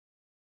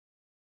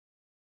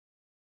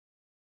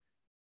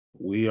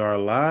We are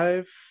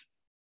live.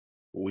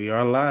 We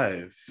are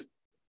live.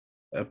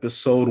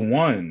 Episode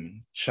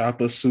 1,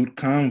 Choppa Suit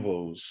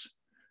Convos.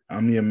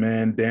 I'm your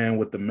man, Dan,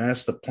 with the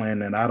master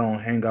plan, and I don't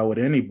hang out with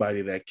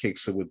anybody that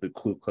kicks it with the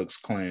Ku Klux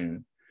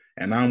Klan.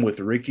 And I'm with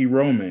Ricky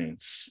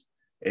Romance,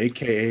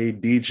 a.k.a.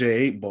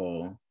 DJ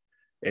 8-Ball,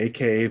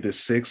 a.k.a. the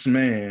sixth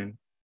man.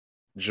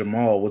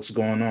 Jamaal, what's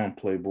going on,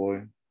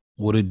 Playboy?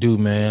 What it do,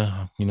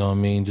 man? You know what I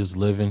mean? Just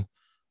living.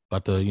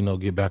 About to,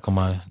 get back on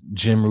my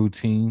gym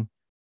routine.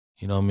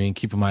 You know what I mean?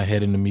 Keeping my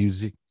head in the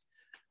music.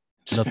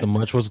 Nothing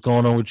much. What's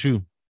going on with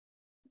you?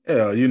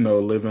 Yeah,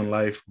 living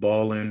life,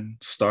 balling.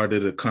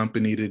 Started a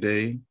company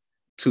today,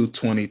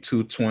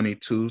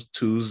 22222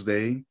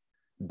 Tuesday.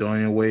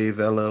 Doing Wave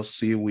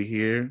LLC, we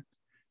here.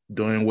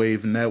 Doing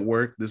Wave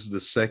Network. This is the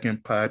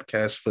second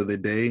podcast for the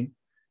day.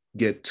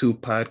 Get 2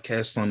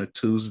 podcasts on a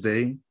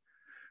Tuesday.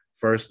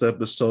 First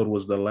episode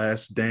was The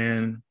Last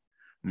Dan,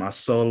 my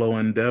solo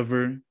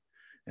endeavor.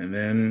 And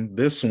then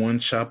this one,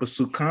 Choppa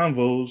Suit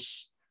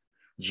Convos.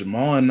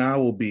 Jamaal and I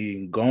will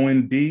be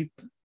going deep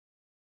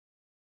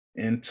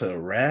into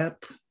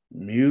rap,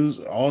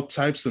 music, all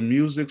types of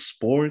music,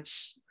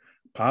 sports,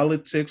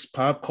 politics,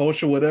 pop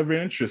culture, whatever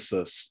interests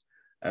us.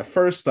 At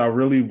first, I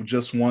really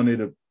just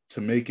wanted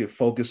to make it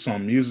focus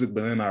on music,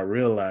 but then I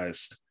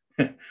realized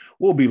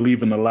we'll be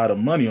leaving a lot of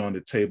money on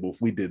the table if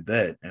we did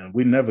that, and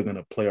we're never going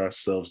to play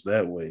ourselves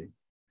that way.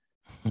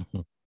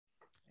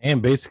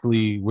 And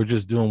basically, we're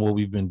just doing what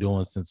we've been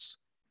doing since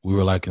we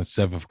were like in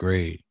 7th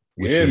grade,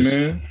 which Yeah, is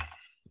man.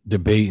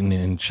 debating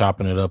and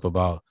chopping it up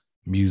about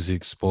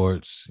music,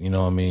 sports. You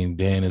know what I mean?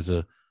 Dan is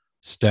a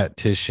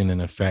statistician and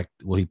he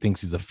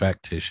thinks he's a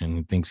factician.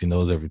 He thinks he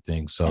knows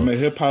everything. So I'm a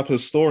hip hop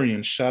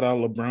historian. Shout out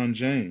LeBron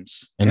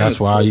James. And a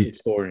that's why sports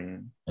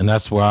historian. And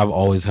that's where I've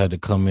always had to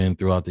come in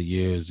throughout the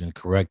years and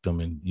correct him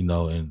and,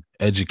 and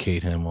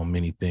educate him on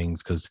many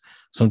things, because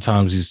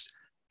sometimes he's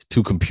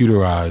too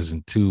computerized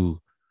and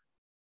too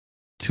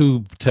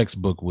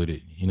textbook with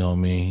it. You know what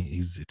I mean?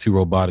 He's too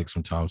robotic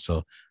sometimes.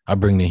 So I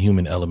bring the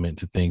human element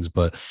to things.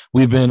 But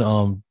we've been,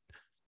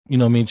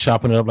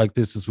 chopping it up like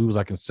this since we was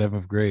like in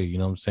 7th grade. You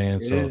know what I'm saying?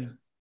 Yeah. So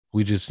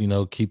we just,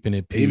 keeping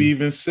it P. Maybe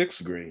even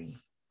 6th grade.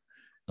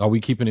 Are we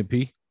keeping it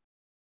P?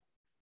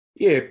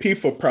 Yeah, P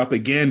for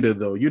propaganda,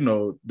 though.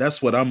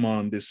 That's what I'm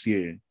on this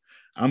year.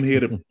 I'm here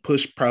to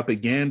push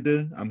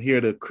propaganda. I'm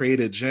here to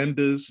create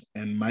agendas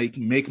and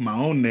make my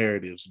own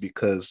narratives,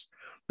 because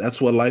that's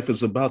what life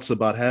is about. It's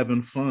about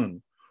having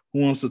fun.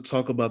 Who wants to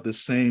talk about the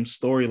same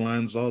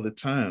storylines all the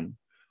time?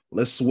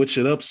 Let's switch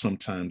it up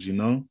sometimes,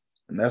 and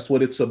that's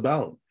what it's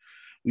about.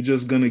 We're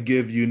just going to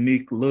give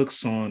unique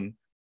looks on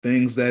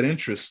things that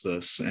interest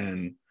us.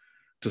 And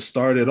to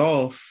start it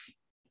off,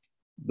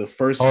 the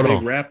first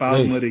big rap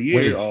album of the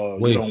year.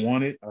 You don't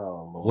want it?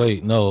 Oh, Lord.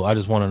 Wait, no, I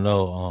just want to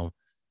know,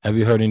 have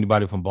you heard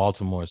anybody from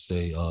Baltimore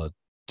say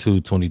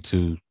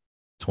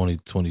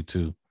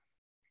 2/22/2022?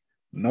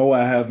 No,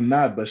 I have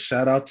not, but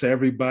shout out to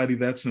everybody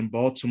that's in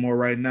Baltimore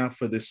right now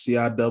for the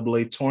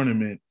CIAA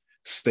tournament.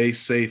 Stay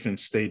safe and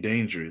stay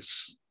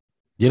dangerous.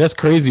 Yeah, that's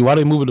crazy. Why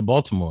they moving to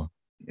Baltimore?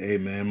 Hey,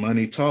 man,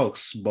 money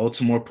talks.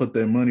 Baltimore put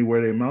their money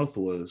where their mouth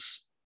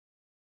was.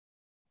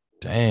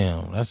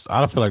 Damn, I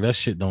feel like that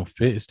shit don't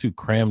fit. It's too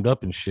crammed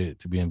up and shit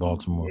to be in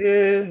Baltimore.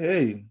 Yeah,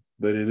 hey,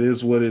 but it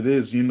is what it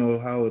is. You know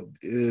how it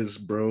is,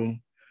 bro.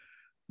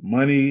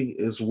 Money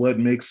is what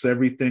makes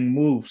everything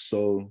move.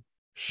 So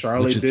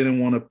Charlotte didn't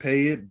want to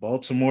pay it.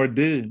 Baltimore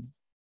did.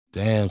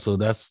 Damn, so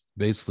that's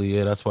basically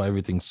it. That's why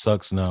everything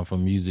sucks now,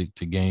 from music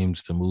to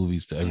games to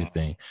movies to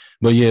everything.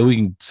 But yeah, we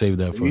can save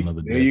that for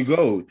another day. There you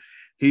go.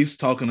 He's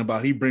talking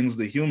about, he brings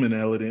the human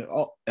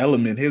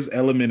element. His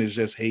element is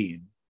just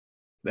hating.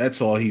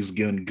 That's all he's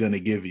gonna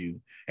give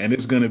you, and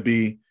it's gonna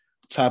be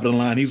top of the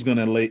line. He's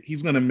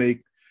gonna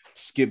make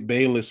Skip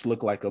Bayless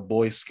look like a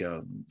Boy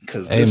Scout,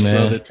 because this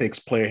brother takes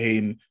player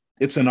hating.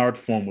 It's an art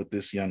form with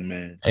this young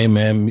man. Hey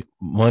man,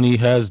 money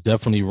has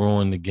definitely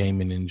ruined the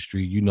gaming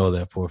industry. You know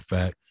that for a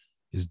fact.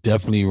 It's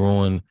definitely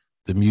ruined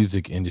the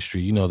music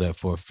industry. You know that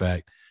for a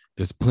fact.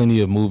 There's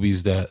plenty of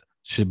movies that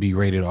should be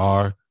rated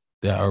R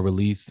that are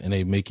released and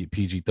they make it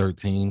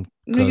PG-13.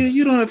 Nigga,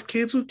 you don't have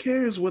kids. Who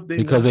cares what they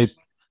watch?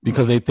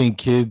 Because they think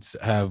kids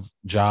have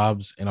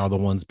jobs and are the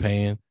ones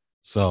paying.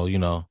 So,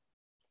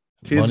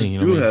 kids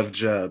do have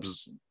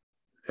jobs.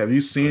 Have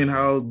you seen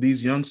how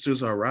these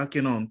youngsters are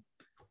rocking on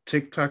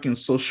TikTok and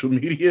social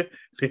media?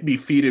 They be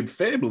feeding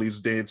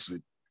families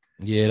dancing.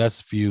 Yeah, that's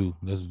few.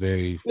 That's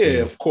very few. Yeah,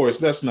 of course.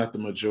 That's not the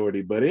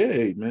majority. But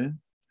hey, man,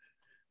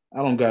 I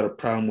don't got a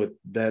problem with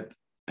that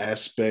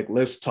aspect.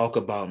 Let's talk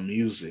about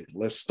music.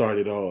 Let's start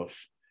it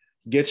off.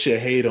 Get Your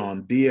Hate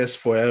On, DS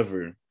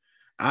Forever.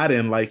 I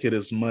didn't like it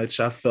as much.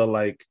 I felt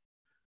like,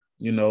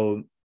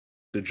 the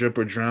Drip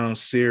or Drown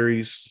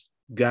series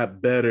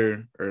got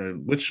better,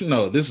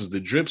 this is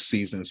the Drip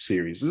season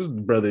series. This is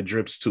Brother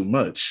Drips too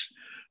much.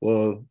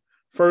 Well,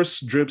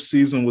 first Drip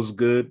season was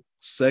good.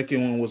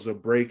 Second one was a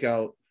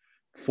breakout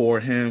for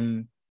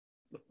him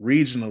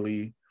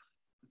regionally.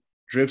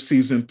 Drip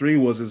season 3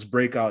 was his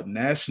breakout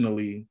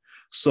nationally.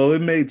 So it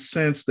made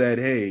sense that,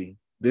 hey,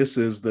 This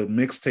is the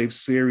mixtape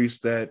series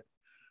that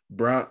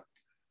brought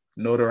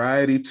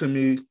notoriety to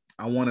me.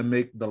 I want to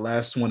make the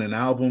last one an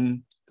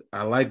album.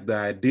 I like the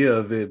idea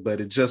of it,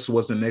 but it just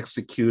wasn't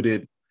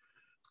executed.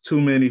 Too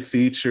many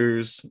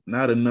features,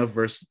 not enough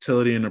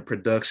versatility in the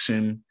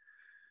production.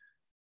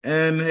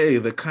 And hey,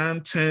 the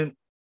content,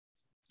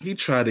 he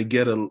tried to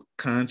get a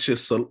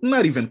conscious,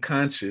 not even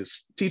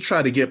conscious, he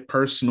tried to get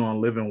personal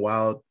on Living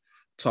Wild,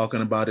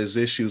 talking about his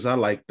issues. I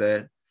like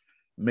that.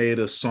 Made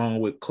a song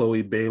with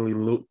Chloe Bailey,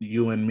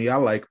 You and Me. I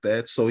like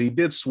that. So he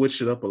did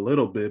switch it up a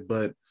little bit,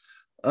 but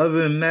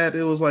other than that,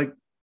 it was like,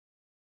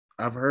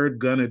 I've heard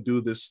Gunna do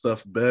this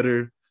stuff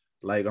better.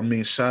 Like, I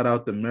mean, shout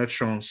out to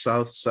Metro on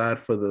South Side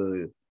for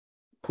the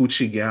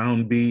Poochie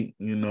Gown beat,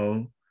 you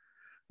know.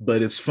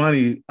 But it's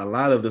funny, a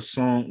lot of the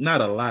song,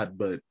 not a lot,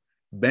 but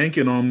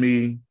Banking on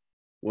Me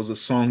was a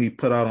song he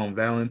put out on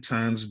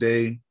Valentine's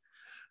Day.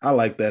 I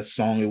like that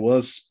song. It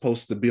was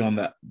supposed to be on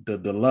the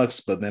deluxe,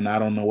 but then I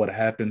don't know what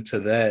happened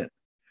to that.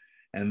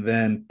 And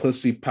then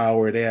Pussy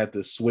Power, they had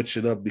to switch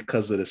it up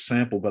because of the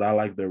sample, but I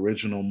like the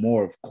original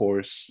more, of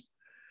course.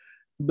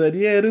 But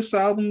yeah, this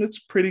album, it's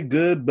pretty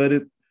good, but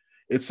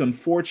it's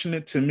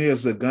unfortunate to me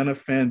as a Gunna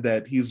fan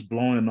that he's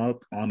blowing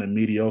up on a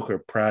mediocre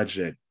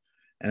project.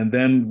 And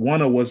then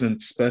Wanna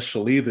wasn't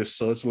special either.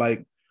 So it's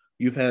like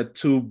you've had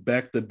two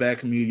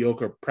back-to-back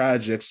mediocre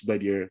projects,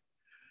 but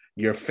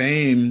your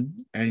fame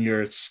and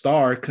your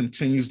star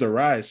continues to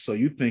rise. So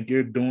you think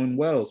you're doing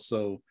well.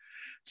 So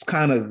it's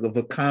kind of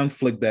a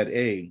conflict that,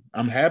 hey,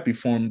 I'm happy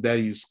for him that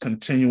he's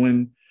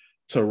continuing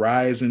to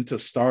rise into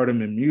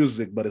stardom in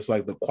music, but it's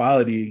like the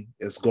quality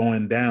is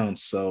going down.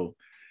 So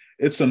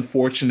it's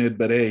unfortunate,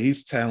 but hey,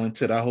 he's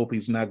talented. I hope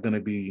he's not going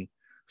to be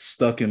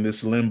stuck in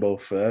this limbo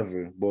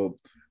forever. Well,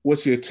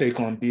 what's your take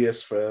on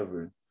DS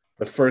Forever,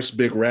 the first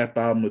big rap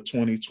album of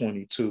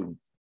 2022?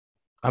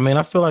 I mean,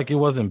 I feel like it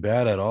wasn't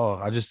bad at all.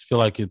 I just feel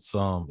like it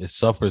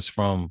suffers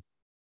from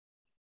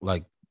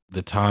like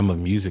the time of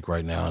music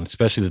right now, and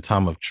especially the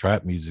time of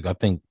trap music. I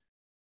think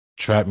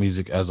trap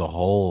music as a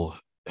whole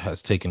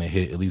has taken a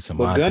hit, at least in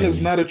But my Gunn is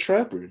opinion. not a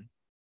trapper.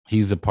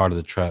 He's a part of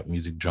the trap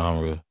music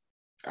genre.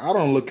 I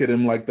don't look at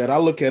him like that. I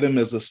look at him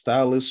as a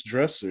stylish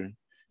dresser.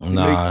 He make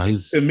Nah, to me,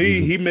 he's a,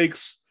 he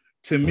makes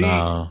to me,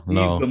 nah, he's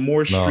the no, more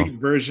no, street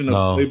version of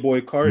no,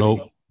 Playboy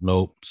Cardi.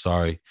 nope.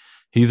 Sorry,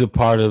 he's a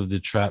part of the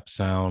trap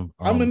sound.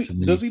 How many To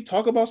does me, he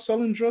talk about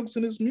selling drugs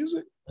in his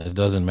music? it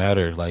doesn't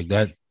matter. Like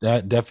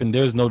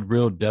there's no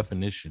real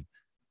definition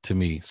to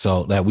me,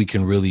 so that we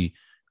can really,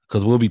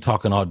 because we'll be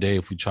talking all day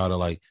if we try to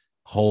like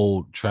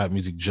hold trap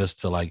music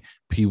just to like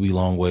Pee Wee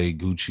Longway,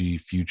 Gucci,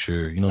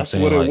 Future. You know what I'm That's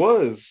saying? what it Like,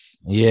 was.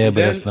 yeah, And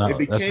but then it that's not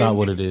became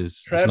what it is.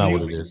 It's trap not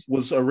what it music is.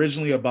 was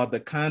originally about the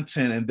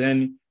content, and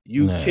then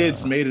you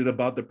kids Nah. made it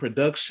about the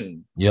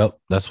production. Yep,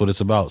 that's what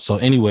it's about. So,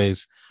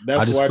 anyways, I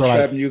That's just why feel like,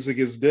 trap music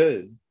is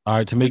dead. all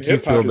right, to And make you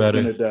hip feel hop is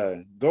better, gonna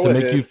die. Go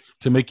ahead.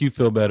 to make you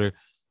feel better,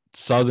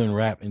 Southern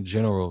rap in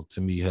general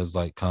to me has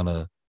like kind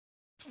of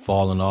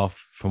fallen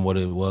off from what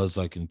it was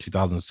like in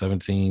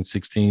 2017,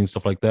 16,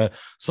 stuff like that.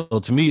 So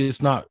to me,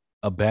 it's not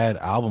a bad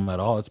album at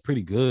all. It's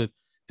pretty good.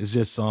 It's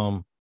just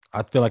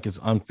I feel like it's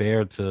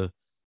unfair to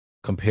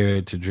compare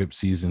it to Drip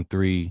Season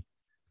 3,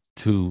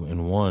 2,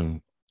 and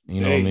 1.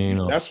 You know what I Hey,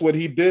 mean? that's what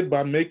he did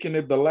by making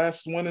it the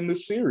last one in the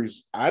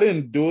series. I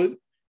didn't do it.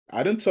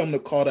 I didn't tell him to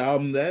call the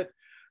album that.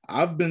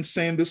 I've been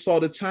saying this all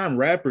the time.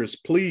 Rappers,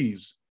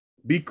 please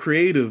be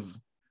creative.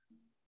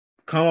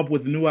 Come up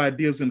with new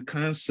ideas and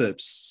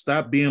concepts.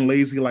 Stop being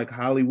lazy like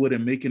Hollywood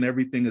and making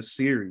everything a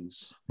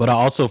series. But I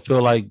also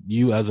feel like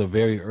you, as a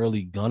very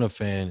early Gunna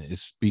fan,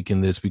 is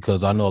speaking this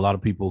because I know a lot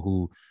of people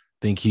who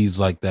think he's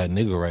like that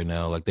nigga right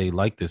now. Like they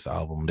like this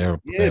album. Yeah,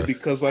 They're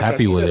because like I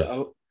happy with said,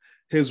 it.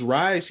 his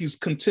rise, he's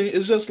continuing.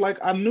 It's just like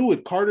I knew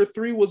it. Carter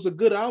 3 was a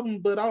good album,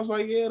 but I was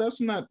like, yeah,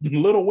 that's not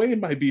Lil Wayne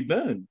might be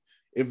done.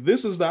 If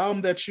this is the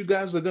album that you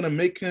guys are gonna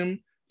make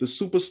him the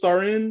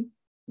superstar in,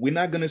 we're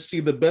not gonna see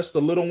the best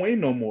of Lil Wayne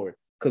no more.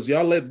 Because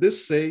y'all let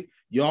this say,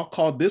 y'all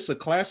called this a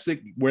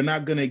classic. We're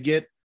not gonna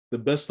get the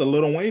best of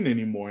Lil Wayne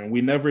anymore, and we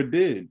never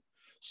did.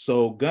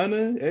 So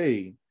Gunna,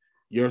 hey,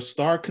 your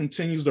star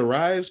continues to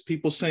rise.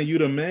 People saying you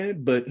the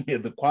man, but yeah,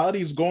 the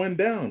quality is going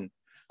down.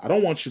 I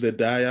don't want you to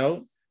die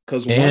out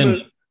because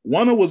And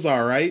Wanna was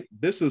all right.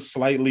 This is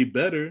slightly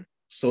better.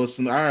 So it's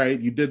all right.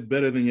 You did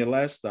better than your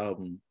last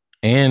album.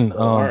 and So,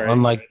 all right.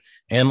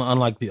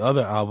 unlike the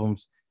other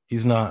albums,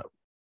 he's not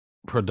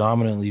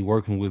predominantly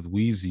working with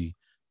Wheezy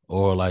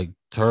or like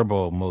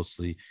Turbo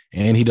mostly,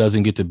 and he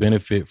doesn't get to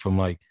benefit from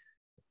like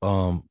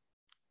um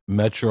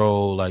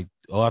Metro. Like,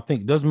 oh, I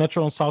think does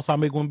Metro and Southside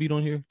make one beat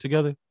on here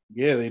together?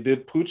 Yeah, they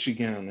did Poochie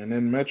Gown, and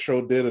then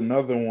Metro did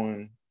another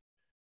one.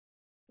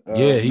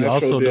 Yeah,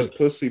 Metro did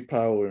Pussy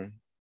Power,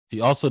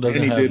 he also and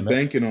doesn't he have did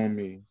Banking on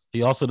Me.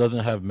 he also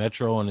doesn't have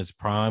Metro in his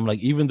prime. Like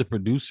even the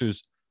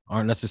producers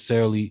aren't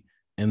necessarily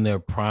in their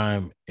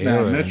prime Nah,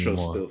 era Metro's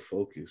anymore. still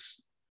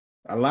focused.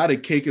 A lot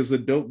of Cake is a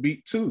dope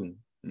beat too.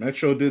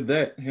 Metro did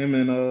that. Him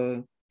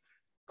and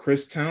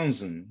Chris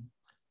Townsend.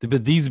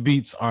 But these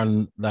beats are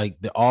like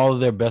all of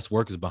their best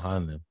work is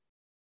behind them.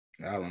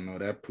 I don't know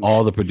that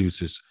All the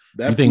producers.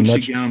 You that think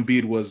Poochie Gown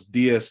beat was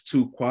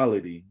DS2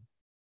 quality.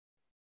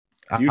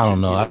 I Future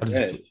don't know.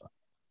 beat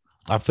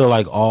I feel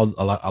like a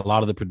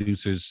lot of the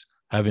producers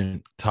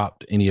haven't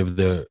topped any of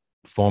their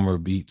former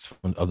beats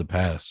of the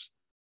past.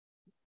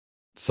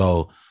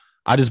 So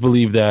I just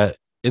believe that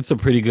it's a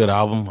pretty good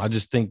album. I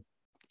just think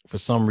for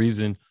some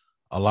reason,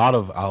 a lot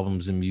of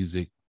albums in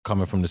music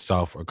coming from the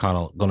South are kind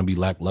of going to be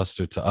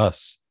lackluster to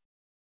us.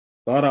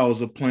 Thought I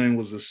Was a Plane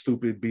was a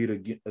stupid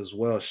beat as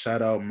well.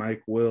 Shout out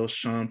Mike Will,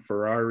 Sean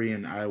Ferrari,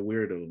 and I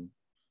Weirdo.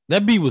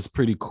 That beat was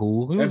pretty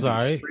cool. It That was all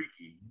right.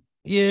 freaky.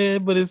 Yeah,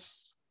 but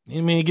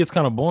it gets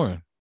kind of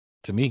boring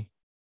to me.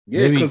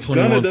 Yeah, because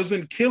Gunna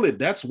doesn't kill it.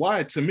 That's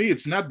why, to me,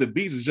 it's not the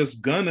beats. It's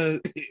just Gunna.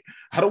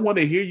 I don't want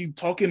to hear you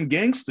talking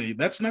gangster.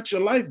 That's not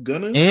your life,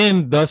 Gunna.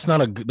 And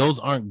those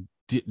aren't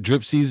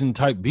drip season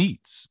type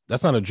beats.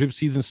 That's not a drip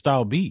season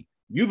style beat.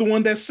 You the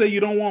one that say you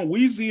don't want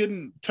Weezy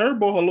and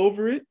Turbo all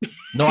over it.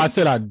 No, I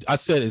said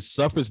it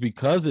suffers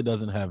because it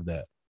doesn't have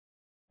that.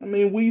 I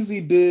mean,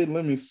 Weezy did.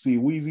 Let me see.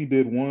 Weezy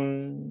did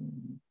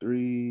 1,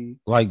 3.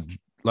 Like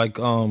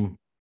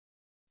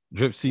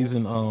drip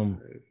season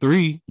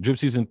 3. Drip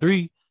season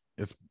 3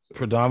 is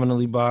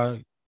predominantly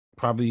by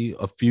probably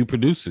a few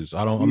producers.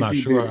 I'm not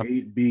sure. Did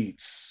 8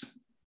 beats.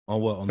 On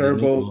what? On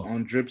Turbo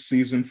on Drip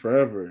Season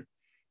Forever.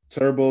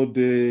 Turbo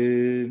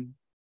did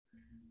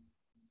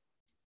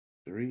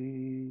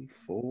 3,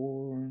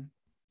 4,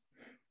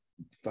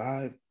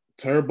 5.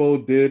 Turbo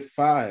did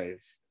 5.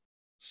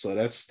 So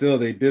that's still,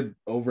 they did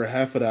over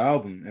half of the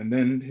album. And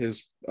then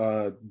his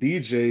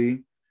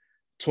DJ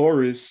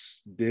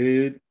Taurus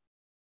did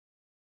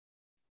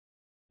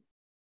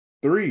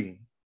 3.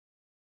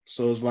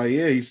 So it's like,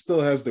 yeah, he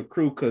still has the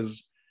crew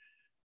because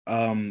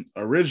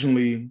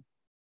originally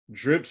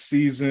Drip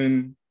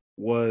Season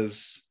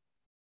was,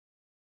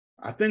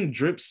 I think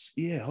Drip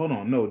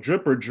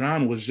or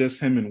Drown was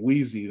just him and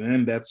Weezy.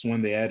 Then that's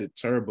when they added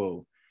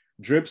Turbo.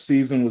 Drip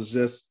Season was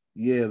just,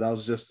 that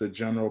was just a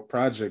general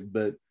project,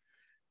 but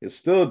it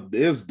still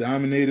is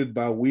dominated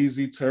by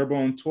Weezy, Turbo,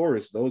 and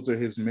Taurus. Those are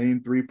his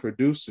main 3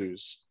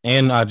 producers.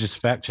 And I just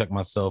fact checked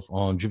myself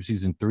on Drip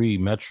Season 3.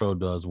 Metro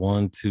does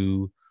 1,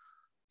 2,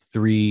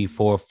 3,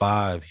 4,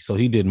 5. So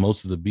he did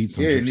most of the beats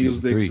on Drip and he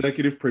was the 3.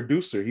 executive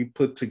producer. He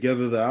put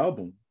together the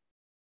album.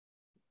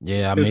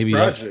 Yeah,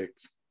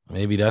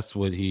 maybe that's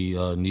what he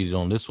needed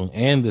on this one.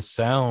 And the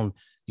sound,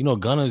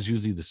 Gunna is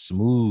usually the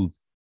smooth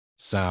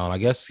sound. I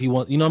guess he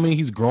wants,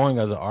 he's growing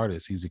as an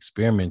artist. He's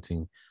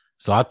experimenting.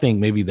 So I think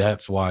maybe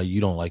that's why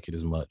you don't like it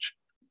as much.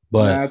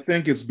 But I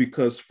think it's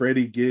because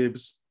Freddie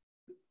Gibbs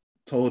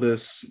told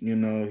us,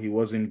 he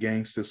wasn't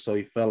gangster, so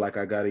he felt like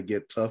I got to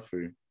get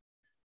tougher.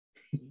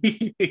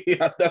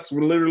 That's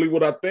literally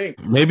what I think.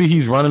 Maybe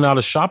he's running out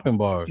of shopping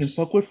bars. Can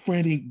fuck with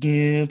Freddie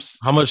Gibbs.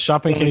 How much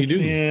shopping can he do?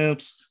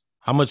 Gibbs.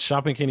 How much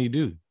shopping can he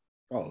do?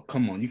 Oh,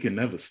 come on. You can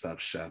never stop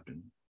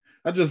shopping.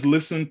 I just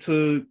listened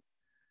to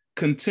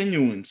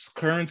Continuance,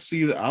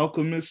 Currency, the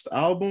Alchemist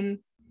album.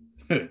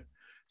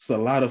 It's a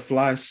lot of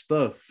fly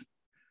stuff.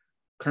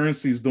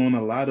 Currency's doing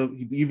a lot of,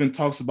 he even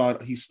talks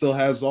about, he still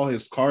has all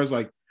his cars.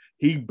 Like,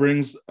 he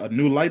brings a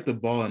new light to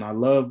ball. And I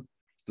love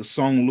the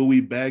song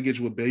Louis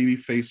Baggage with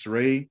Babyface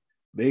Ray.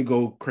 They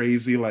go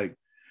crazy. Like,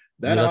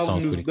 that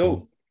album is dope.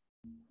 Cool.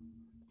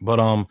 But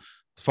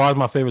as far as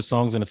my favorite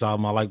songs in this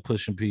album, I like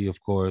Pushin P,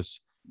 of course.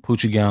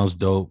 Poochie Gown's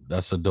dope.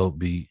 That's a dope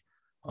beat.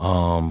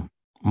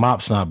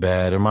 Mop's not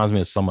bad. It reminds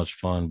me of So Much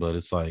Fun, but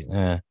it's like,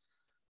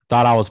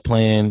 Thought I Was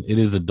Playing. It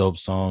is a dope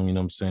song, you know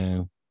what I'm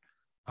saying?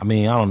 I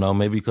mean, I don't know.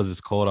 Maybe because it's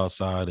cold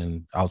outside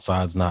and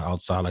outside's not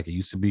outside like it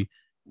used to be.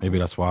 Maybe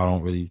that's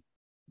why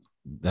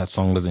that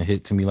song doesn't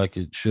hit to me like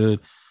it should.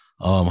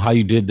 How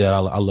You Did That,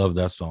 I love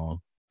that song.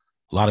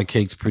 A Lot of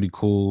Cake's pretty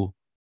cool.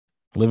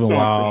 Living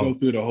Wild. Go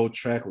through the whole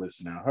track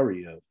list now.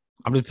 Hurry up.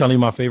 I'm just telling you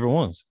my favorite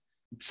ones.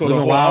 So Living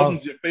the whole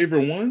album's your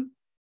favorite one?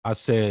 I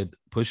said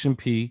Pushin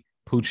P,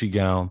 Poochie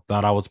Gown,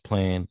 Thought I Was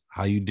Playing,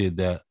 How You Did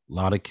That,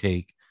 Lot of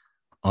Cake,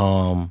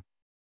 and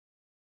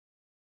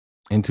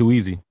Too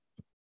Easy.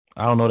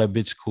 I don't know that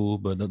bitch cool,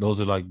 but those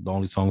are like the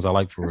only songs I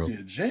like for real.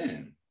 That's your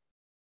jam.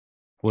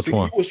 Which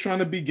one? You was trying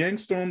to be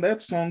gangster on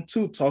that song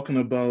too, talking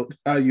about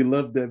how you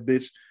love that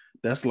bitch.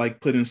 That's like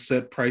putting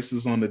set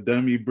prices on the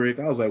dummy brick.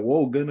 I was like,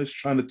 whoa, Gunna's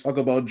trying to talk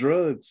about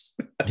drugs.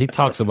 He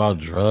talks about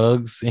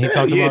drugs, and he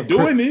talks about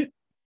doing it.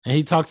 And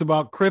he talks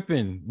about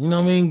cripping. You know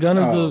what I mean?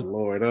 Gunna's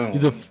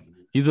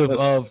he's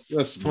a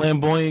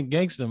flamboyant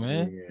gangster,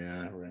 man.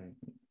 Yeah, right.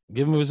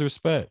 Give him his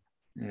respect.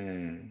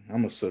 Yeah,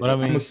 I'm a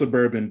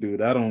suburban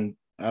dude. I don't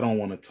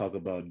want to talk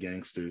about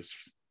gangsters.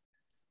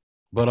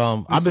 But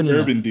I've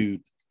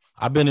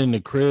been in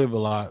the crib a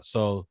lot,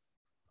 so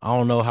I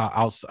don't know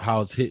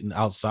how it's hitting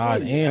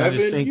outside. And I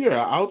just think you're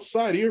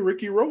outside. You're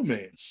Ricky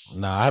Romance.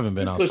 Nah, I haven't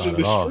been outside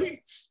at all.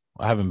 Streets.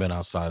 I haven't been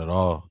outside at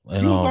all.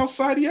 And he was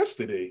outside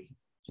yesterday.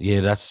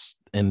 Yeah, that's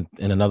in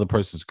another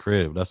person's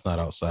crib. That's not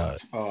outside.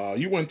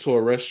 You went to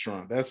a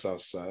restaurant. That's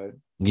outside.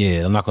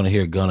 Yeah, I'm not going to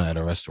hear Gunna at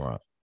a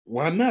restaurant.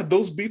 Why not?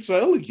 Those beats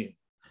are elegant.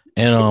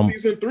 And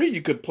season 3,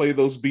 you could play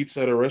those beats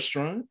at a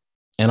restaurant.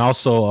 And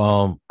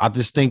also, I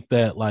just think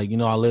that like,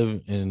 I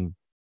live in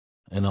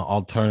an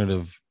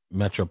alternative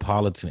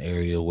metropolitan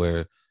area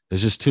where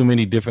there's just too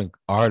many different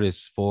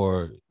artists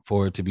for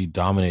it to be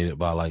dominated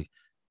by like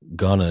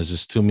Gunna. It's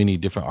just too many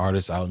different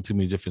artists out and too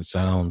many different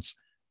sounds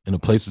in the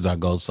places I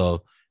go.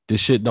 So this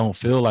shit don't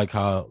feel like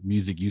how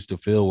music used to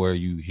feel where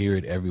you hear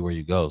it everywhere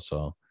you go.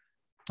 So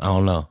I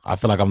don't know. I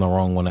feel like I'm the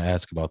wrong one to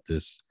ask about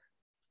this.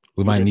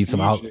 We You might the need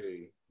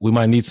DJ. we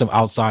might need some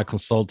outside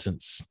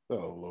consultants. Oh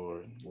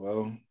Lord.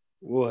 Well,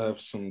 we'll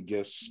have some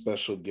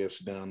special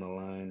guests down the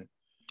line.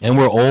 And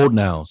we're old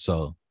now,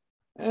 so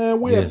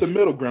And we yeah. at the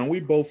middle ground. We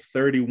both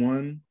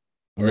 31.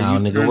 Or Nah, you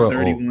nigga, turn we're old.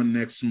 31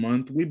 next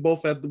month.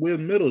 We're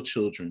middle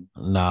children.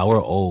 Nah,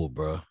 we're old,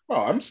 bro.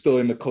 Oh, I'm still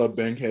in the club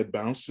bankhead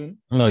bouncing.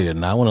 No, you're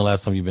not. When the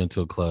last time you been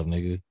to a club,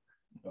 nigga?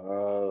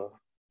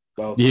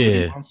 About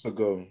 3 months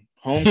ago. Yeah,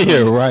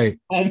 Homecoming. right.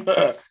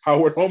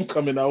 Howard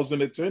Homecoming. I was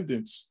in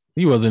attendance.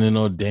 He wasn't in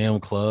no damn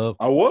club.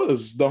 I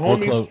was. The What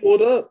homies club?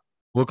 pulled up.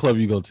 What club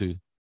you go to?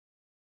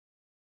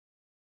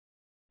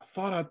 I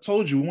thought I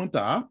told you we went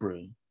to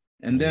opera.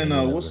 And Yeah, then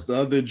whatever. what's the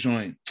other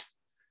joint?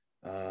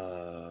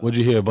 What'd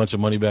you hear? A bunch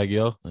of Moneybag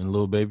Yo and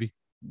Lil Baby?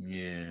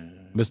 Yeah.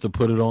 Mr.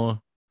 Put It On.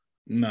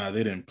 Nah,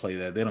 they didn't play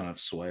that. They don't have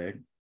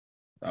swag.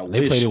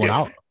 They played it when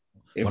I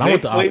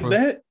went to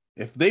opera.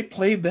 If they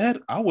played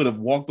that, I would have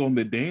walked on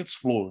the dance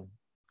floor.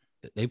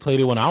 They played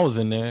it when I was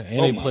in there,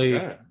 and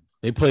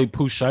they played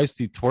Pooh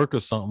Shiesty Twerk or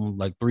something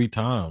like 3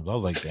 times. I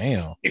was like,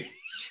 damn.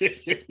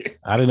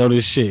 I didn't know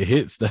this shit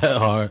hits that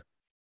hard.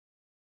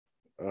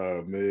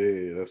 Oh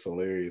man, that's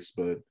hilarious.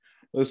 But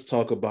let's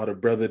talk about a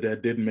brother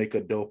that did make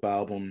a dope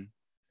album,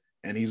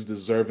 and he's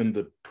deserving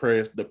the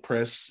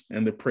press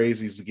and the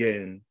praise he's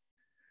getting.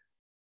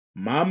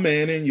 My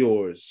man and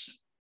yours,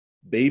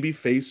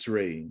 Babyface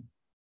Ray.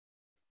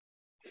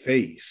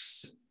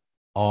 Face.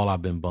 All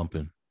I've been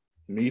bumping.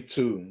 Me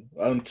too.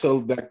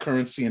 Until that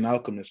Currency and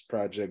Alchemist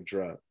project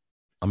dropped.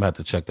 I'm gonna have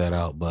to check that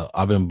out. But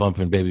I've been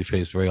bumping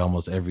Babyface Ray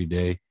almost every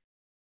day.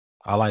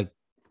 I like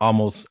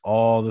almost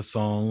all the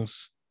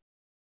songs.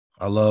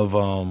 I love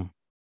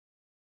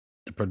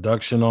the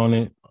production on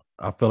it.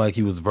 I feel like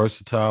he was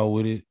versatile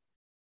with it.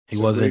 He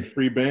wasn't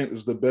free band.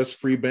 It's the best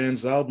free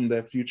bands album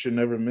that Future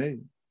never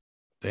made.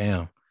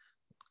 Damn.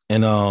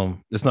 And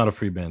it's not a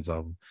free bands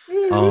album.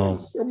 Yeah, it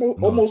is.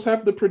 Almost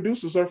half the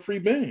producers are free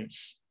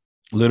bands.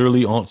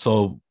 Literally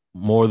so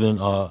more than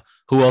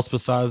who else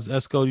besides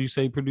Esco you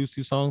say produced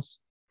these songs?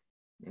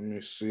 Let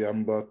me see.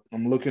 I'm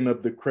looking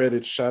up the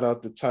credits. Shout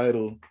out the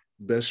title.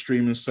 Best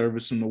streaming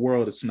service in the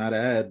world. It's not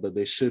an ad, but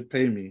they should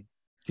pay me.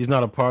 He's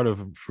not a part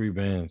of free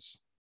bands.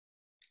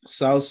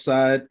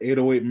 Southside,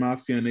 808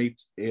 Mafia, and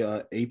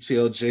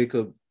ATL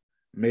Jacob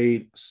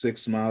made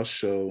 6 Mile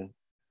Show.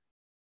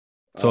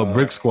 So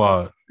Brick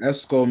Squad.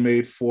 Esco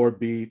made 4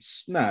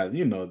 beats. Nah,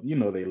 you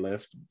know they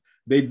left.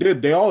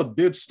 They all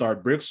did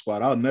start Brick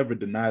Squad. I'll never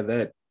deny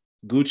that.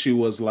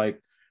 Gucci's like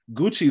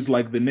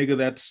the nigga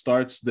that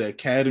starts the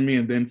academy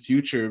and then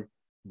Future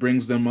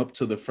brings them up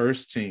to the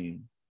first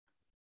team.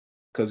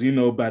 Because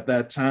by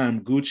that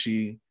time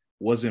Gucci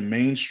wasn't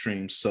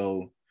mainstream,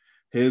 so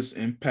his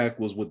impact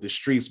was with the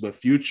streets, but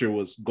Future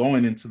was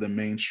going into the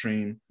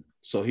mainstream,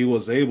 so he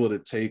was able to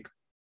take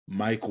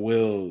Mike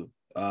Will,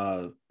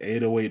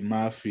 808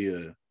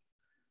 Mafia,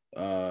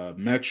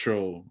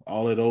 Metro,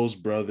 all of those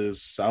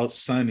brothers, South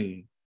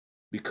Sunny,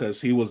 because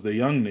he was the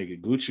young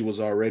nigga. Gucci was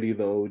already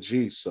the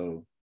OG.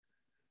 So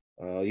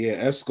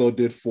Esco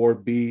did 4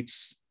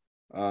 beats.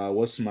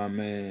 What's my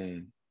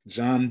man?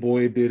 John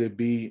Boy did a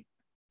beat.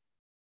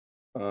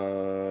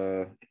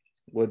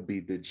 What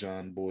beat did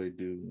John Boy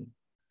do?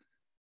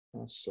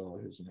 I saw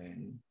his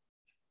name.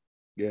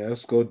 Yeah,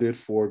 Esco did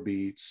 4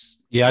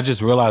 beats. Yeah, I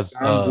just realized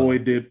John Boy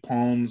did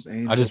Palms,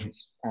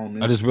 Angels.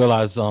 I just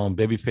realized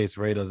Babyface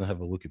Ray doesn't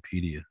have a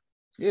Wikipedia.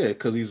 Yeah,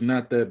 because he's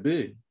not that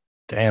big.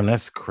 Damn,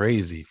 that's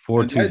crazy.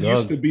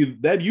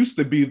 That used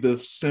to be the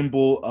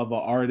symbol of an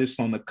artist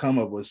on the come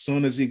up. As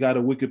soon as he got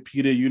a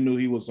Wikipedia, you knew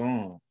he was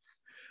on.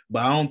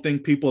 But I don't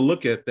think people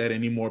look at that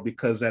anymore,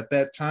 because at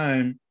that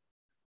time,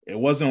 it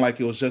wasn't like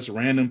it was just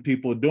random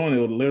people doing it.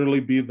 It would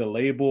literally be the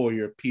label or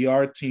your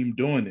PR team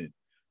doing it.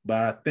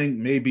 But I think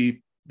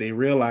maybe they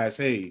realize,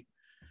 hey,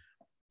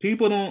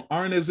 people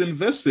aren't as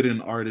invested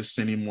in artists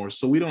anymore,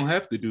 so we don't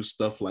have to do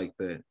stuff like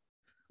that.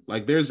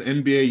 Like there's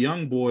NBA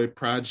Youngboy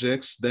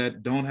projects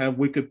that don't have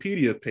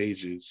Wikipedia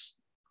pages.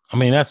 I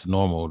mean, that's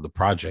normal, the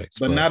projects.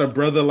 But not a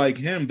brother like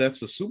him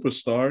that's a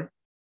superstar.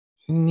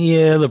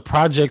 Yeah, the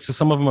projects,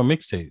 some of them are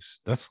mixtapes.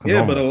 That's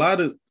normal.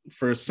 But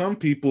for some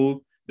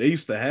people, they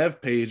used to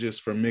have pages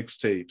for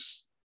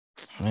mixtapes.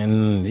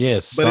 And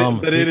yes,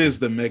 but it is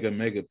the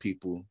mega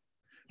people.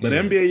 But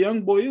NBA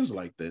Youngboy is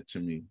like that to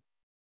me.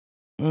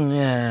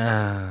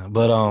 Yeah,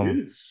 but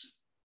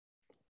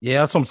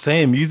yeah, that's what I'm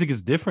saying. Music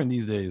is different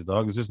these days,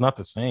 dog. It's just not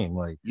the same.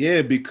 Like,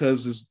 yeah,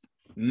 because it's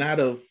not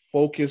a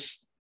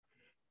focused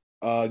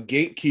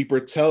gatekeeper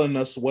telling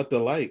us what to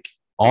like.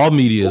 All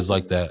media is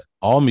like that.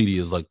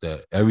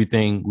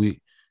 Everything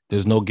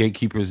there's no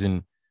gatekeepers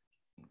in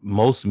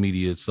most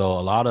media. So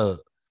a lot of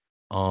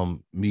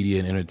media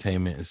and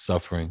entertainment is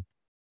suffering.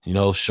 You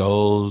know,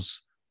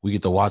 shows, we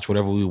get to watch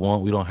whatever we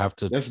want. We don't have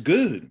to That's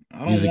good.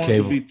 I use don't a want to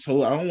cable. be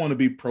told. I don't want to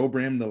be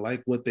programmed to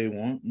like what they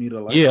want me to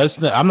like. Yeah,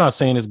 I'm not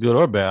saying it's good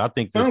or bad. I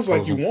think there's Sounds like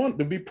pros you and want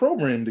to be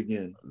programmed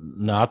again.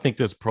 no, I think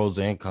there's pros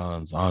and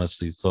cons,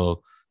 honestly.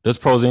 So there's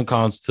pros and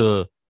cons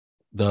to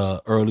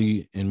the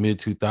early and mid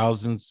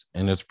 2000s,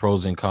 and there's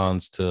pros and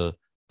cons to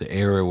the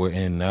era we're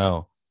in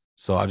now.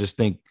 So I just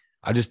think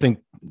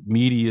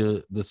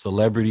media, the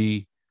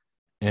celebrity,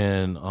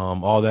 and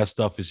all that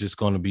stuff is just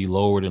going to be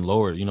lowered and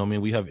lowered. You know what I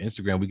mean? We have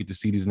Instagram. We get to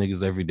see these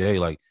niggas every day.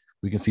 Like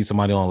we can see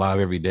somebody on live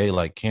every day.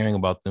 Like caring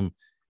about them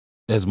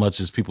as much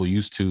as people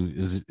used to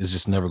is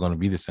just never going to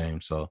be the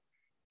same. So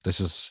that's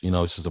just,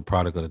 it's just a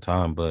product of the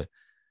time. But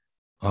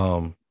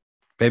um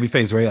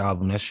Babyface Ray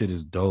album, that shit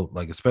is dope.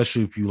 Like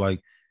especially if you like,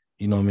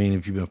 you know what I mean,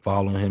 if you've been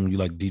following him, you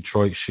like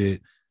Detroit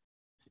shit.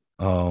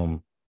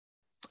 Um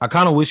I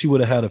kind of wish he would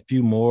have had a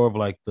few more of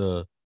like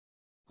the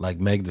like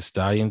Meg the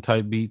Stallion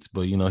type beats,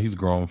 but he's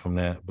grown from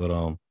that. But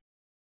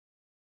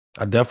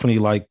I definitely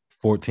like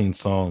 14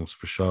 songs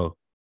for sure.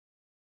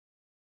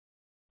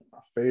 My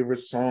favorite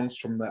songs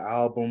from the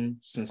album,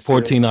 14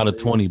 Sincerely out of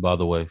 20, Face. by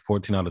the way.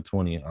 14 out of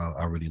 20,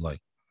 I really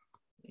like.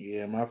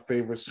 Yeah, my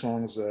favorite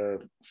songs are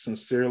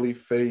Sincerely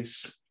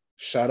Face,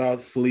 Shout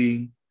Out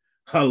Flea.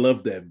 I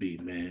love that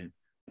beat, man.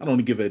 I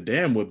don't give a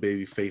damn what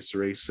Babyface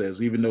Ray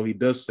says, even though he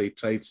does say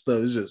tight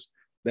stuff. It's just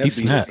He that beat is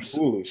snaps.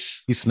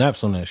 foolish. He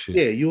snaps on that shit.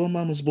 Yeah, you a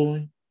mama's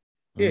boy.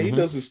 Yeah, he Mm-hmm.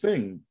 does his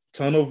thing.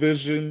 Tunnel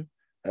Vision,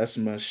 that's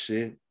my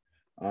shit.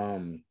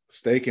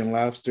 Steak and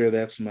Lobster,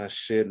 that's my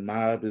shit.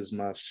 Mob is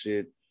my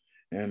shit.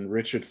 And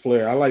Richard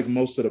Flair. I like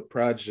most of the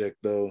project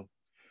though.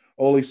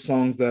 Only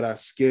songs that I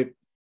skip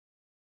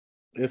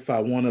if I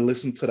want to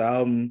listen to the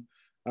album,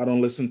 I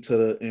don't listen to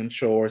the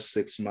intro or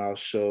 6 Mile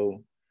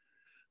Show.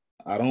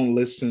 I don't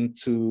listen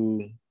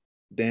to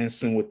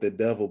Dancing with the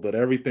Devil, but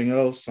everything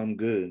else, I'm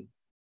good.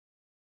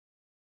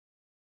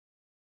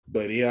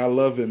 But yeah, I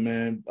love it,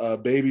 man.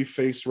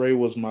 Babyface Ray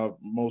was my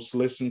most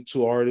listened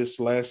to artist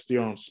last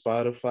year on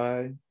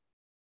Spotify.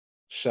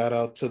 Shout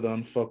out to the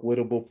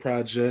Unfuckwittable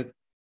Project.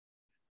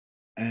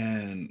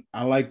 And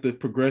I like the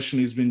progression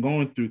he's been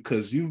going through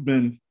because you've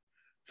been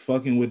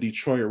fucking with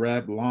Detroit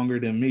rap longer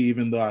than me,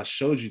 even though I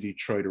showed you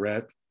Detroit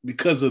rap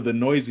because of the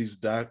Noisies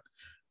doc.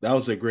 That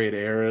was a great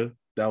era.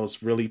 That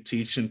was really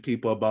teaching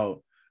people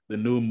about the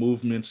new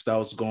movements that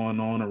was going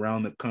on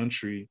around the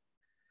country.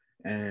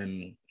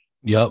 And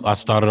Yep, I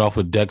started off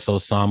with Dex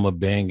Osama,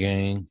 Bang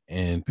Gang,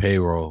 and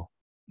Payroll.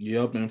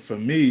 yep, and for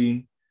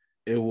me,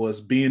 it was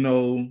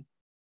Bino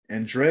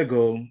and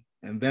Drego,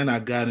 and then I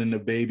got into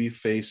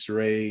Babyface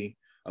Ray.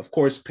 Of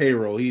course,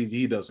 Payroll,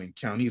 he doesn't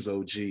count. He's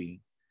OG.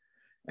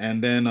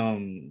 And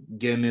then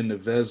getting into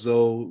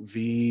Vezo,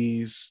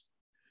 V's.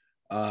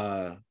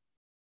 I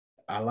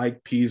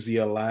like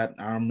Peasy a lot.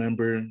 I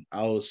remember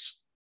I was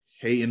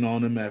hating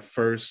on him at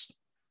first.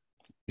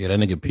 Yeah, that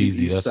nigga Peasy.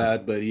 East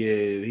side, but yeah,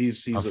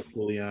 he's a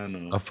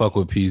Puliano. I fuck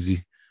with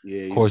Peasy.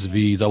 Yeah, of course,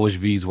 V's. I wish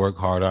V's work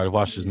harder. I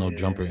watched his No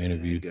Jumper that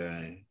interview.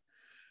 guy.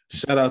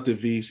 Shout out to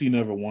V's. He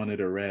never wanted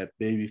to rap.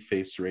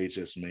 Babyface Ray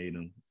just made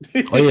him.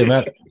 Oh yeah,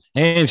 man.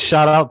 And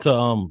shout out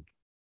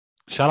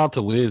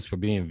to Wiz for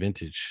being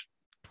vintage.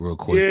 Real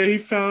quick. Yeah, he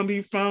found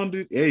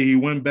it. Hey, he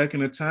went back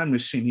in a time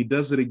machine. He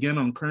does it again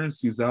on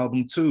Currency's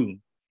album too.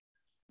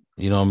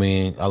 You know what I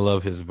mean? I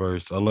love his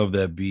verse. I love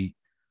that beat.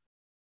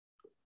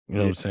 You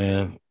know what I'm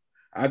saying?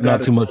 I got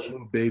not too much.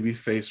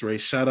 Babyface Ray.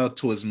 Shout out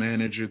to his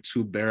manager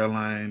too,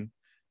 Bearline.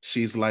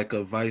 She's like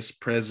a vice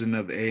president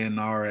of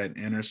A&R at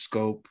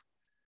Interscope.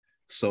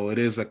 So it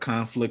is a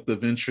conflict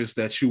of interest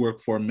that you work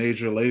for a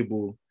major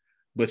label,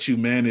 but you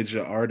manage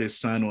an artist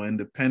signed on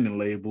independent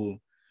label.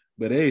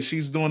 But hey,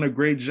 she's doing a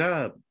great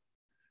job.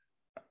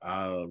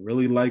 I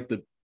really like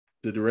the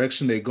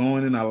direction they're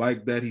going in. I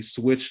like that he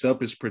switched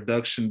up his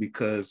production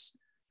because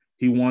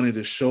he wanted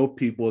to show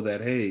people that,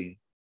 hey,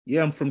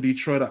 yeah, I'm from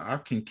Detroit. I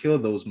can kill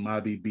those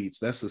mobby beats.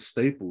 That's a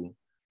staple,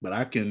 but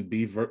I can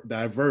be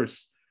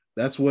diverse.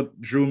 That's what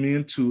drew me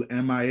into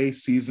MIA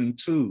Season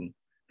 2,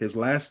 his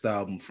last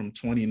album from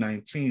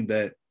 2019,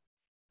 that,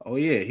 oh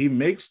yeah, he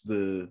makes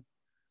the,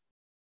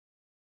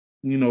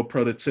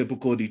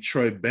 prototypical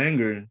Detroit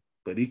banger,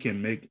 but he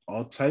can make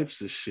all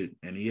types of shit.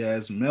 And he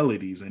has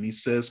melodies and he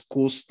says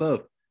cool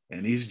stuff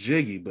and he's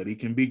jiggy, but he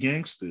can be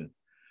gangster.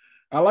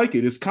 I like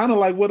it. It's kind of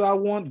like what I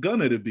want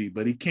Gunna to be,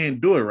 but he can't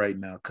do it right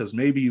now because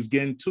maybe he's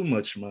getting too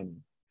much money.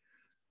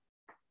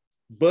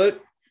 But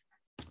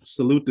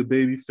salute to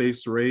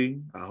Babyface Ray.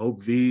 I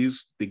hope the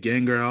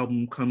Ganger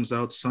album comes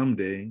out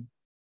someday.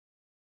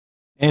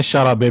 And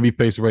shout out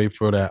Babyface Ray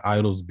for that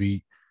Idols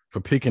beat, for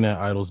picking that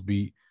Idols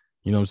beat.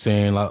 You know what I'm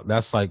saying? Like,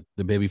 that's like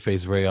the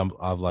Babyface Ray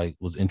I've like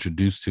was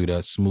introduced to,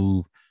 that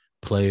smooth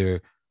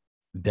player,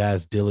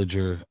 Daz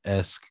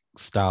Dillinger-esque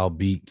style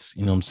beats.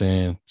 You know what I'm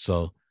saying?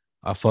 So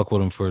I fuck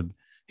with him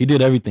he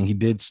did everything. He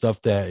did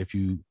stuff that if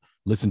you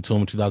listen to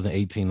him in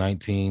 2018,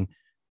 19,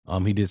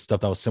 he did stuff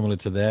that was similar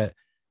to that.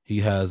 He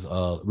has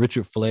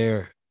Richard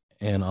Flair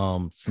and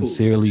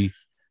Sincerely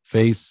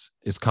Face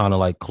is kind of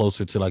like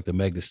closer to like the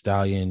Meg Thee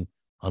Stallion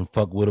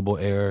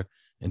unfuckwittable era,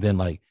 and then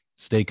like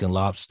Steak and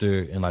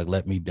Lobster and like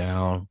Let Me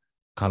Down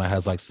kind of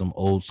has like some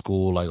old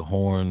school like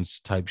horns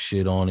type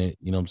shit on it,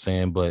 you know what I'm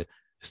saying? But it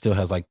still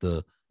has like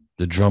the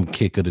drum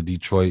kick of the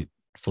Detroit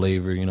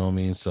flavor, you know what I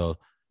mean? So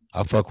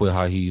I fuck with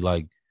how he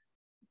like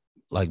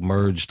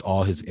merged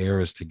all his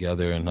eras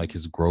together and like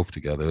his growth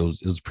together.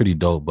 It was pretty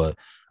dope. But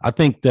I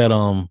think that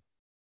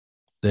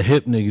the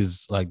hip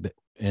niggas like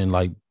and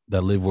like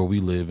that live where we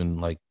live in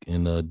like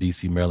in the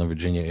DC, Maryland,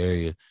 Virginia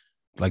area,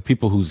 like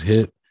people who's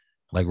hip,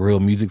 like real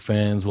music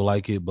fans will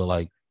like it, but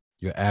like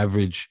your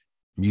average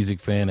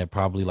music fan that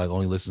probably like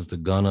only listens to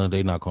Gunna,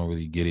 they not gonna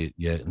really get it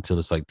yet until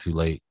it's like too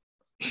late.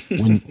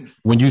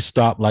 When you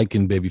stop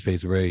liking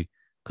Babyface Ray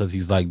because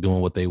he's like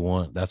doing what they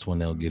want, that's when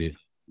they'll get it.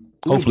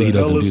 Who Hopefully the he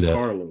hell doesn't is do that.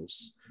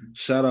 Carlos?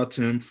 Shout out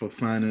to him for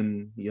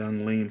finding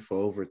Young Lean for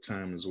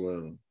overtime as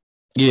well.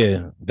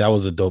 Yeah, that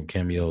was a dope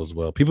cameo as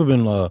well. People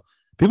been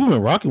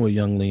rocking with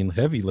Young Lean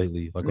heavy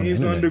lately, like on the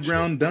He's internet and shit.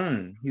 underground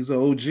done. He's an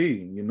OG.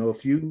 You know,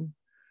 if you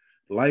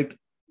like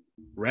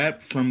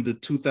rap from the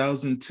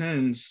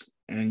 2010s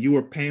and you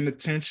were paying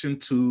attention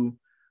to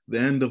the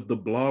end of the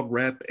blog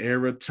rap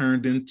era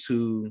turned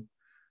into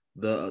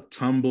the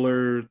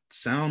Tumblr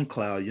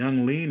SoundCloud,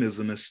 Young Lean is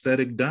an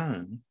aesthetic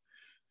don.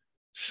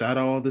 Shout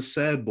out all the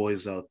sad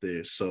boys out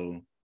there.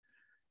 So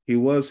he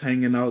was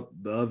hanging out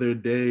the other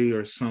day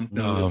or something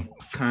with No, well,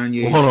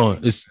 Kanye. hold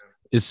on.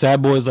 Is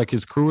Sad Boys like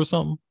his crew or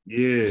something?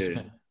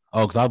 Yeah.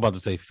 Oh, because I was about to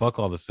say fuck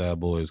all the Sad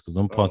Boys because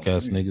them Oh, punk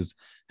ass man. niggas.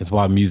 It's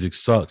why music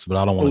sucks. But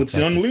I don't want Oh, to it's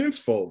attack. Young Lean's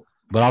fault.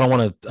 But I don't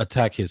want to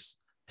attack his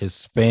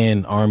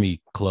fan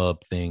army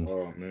club thing.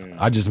 Oh, man.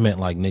 I just meant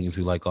like niggas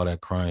who like all that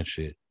crying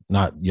shit,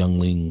 not Young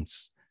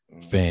Lean's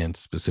fans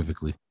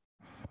specifically.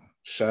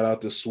 Shout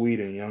out to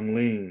Sweden, Young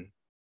Lean.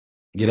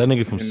 Yeah, that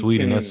nigga from And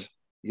Sweden. King. That's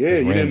Yeah, you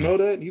didn't random. know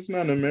that? He's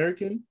not an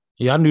American.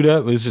 Yeah, I knew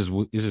that. But it's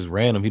just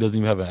random. He doesn't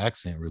even have an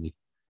accent really.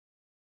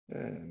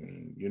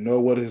 And you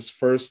know what his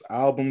first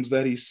albums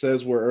that he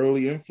says were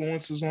early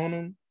influences on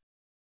him?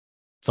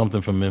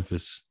 Something from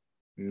Memphis.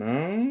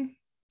 No,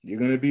 you're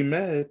gonna be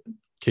mad.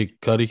 Kid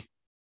Cudi.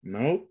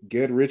 Nope.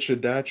 Get Rich or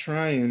Die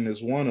Trying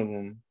is one of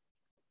them.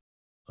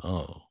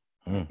 Oh,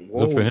 good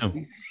for Whoa.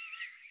 him.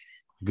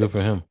 Good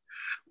for him.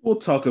 We'll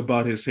talk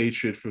about his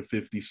hatred for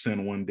 50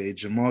 Cent one day.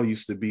 Jamaal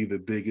used to be the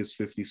biggest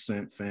 50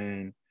 Cent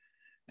fan.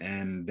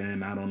 And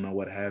then I don't know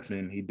what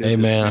happened. He did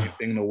the same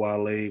thing to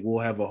Wale. We'll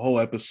have a whole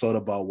episode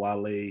about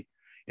Wale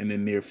in the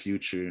near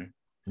future.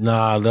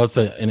 Nah, that's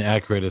an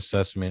inaccurate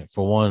assessment.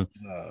 For one,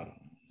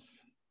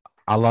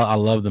 I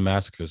love the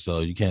massacre, so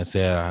you can't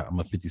say I'm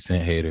a 50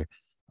 Cent hater.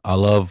 I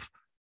love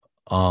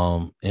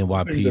NYPD.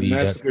 I think the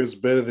massacre is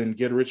better than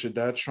Get Rich or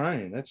Die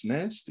Trying. That's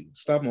nasty.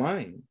 Stop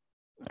lying.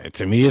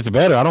 To me, it's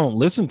better. I'm not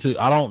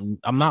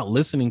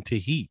listening to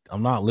Heat.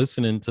 I'm not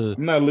listening to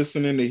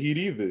Heat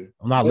either.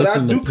 I'm not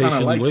listening to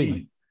Patiently Waiting.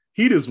 Heat.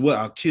 Heat is what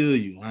I'll kill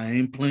you. I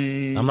ain't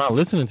playing. I'm not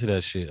listening to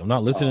that shit. I'm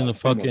not listening to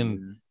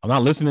fucking. I'm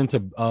not listening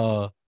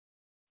to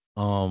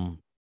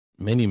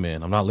Mini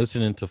Man. I'm not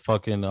listening to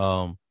fucking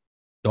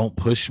Don't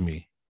Push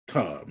Me.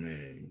 Oh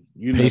man,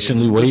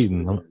 Patiently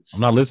Waiting. I'm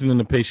not listening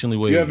to Patiently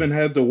Waiting. You haven't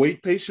had to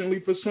wait patiently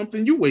for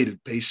something. You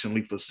waited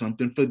patiently for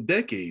something for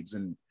decades,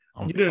 and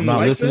you didn't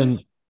like listening.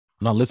 that?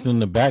 I'm not listening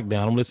to Back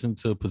Down. I'm listening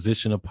to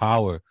Position of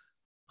Power.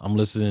 I'm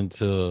listening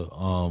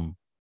to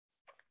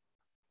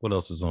what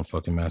else is on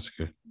fucking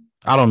Massacre?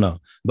 I don't know,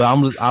 but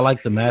I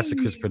like the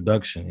Massacre's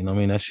production. You know what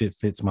I mean? That shit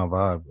fits my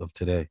vibe of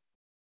today.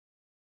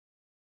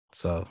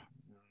 So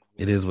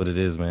it is what it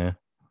is, man.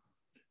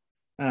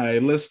 All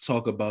right, let's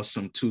talk about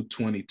some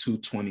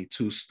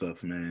 222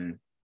 stuff, man.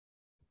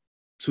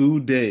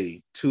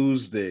 Today,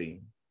 Tuesday,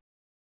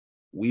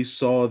 we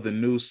saw the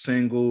new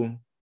single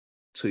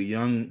to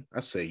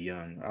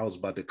I was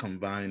about to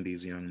combine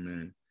these young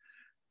men.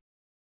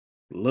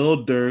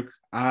 Lil Durk,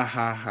 Ah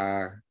Ha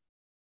Ha,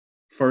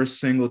 first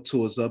single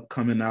to his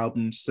upcoming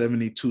album,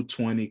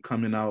 7220,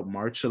 coming out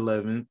March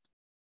 11th.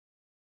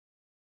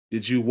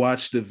 Did you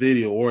watch the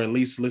video or at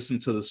least listen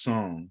to the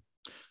song?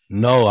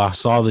 No, I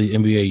saw the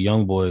NBA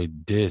Youngboy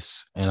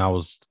diss, and I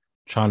was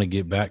trying to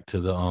get back to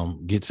the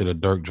the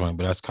Durk joint,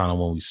 but that's kind of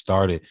when we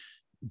started.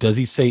 Does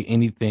he say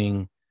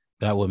anything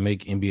that would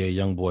make NBA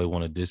Youngboy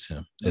want to diss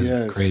him?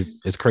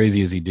 As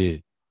crazy as he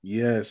did.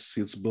 Yes,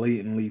 it's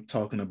blatantly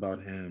talking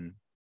about him.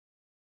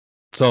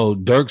 So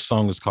Durk's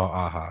song is called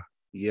Aha.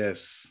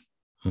 Yes.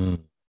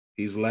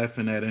 He's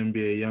laughing at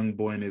NBA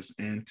Youngboy and his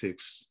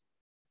antics.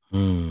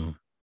 And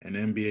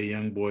NBA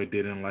Youngboy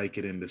didn't like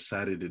it and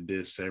decided to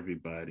diss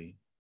everybody.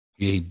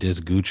 Yeah, he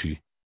dissed Gucci.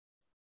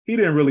 He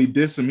didn't really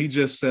diss him. He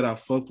just said, I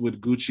fucked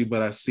with Gucci,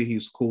 but I see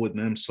he's cool with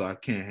them, so I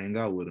can't hang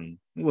out with him.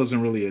 It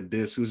wasn't really a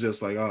diss. It was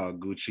just like, oh,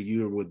 Gucci,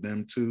 you were with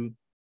them too.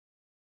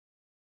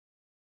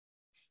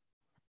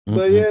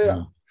 But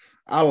yeah,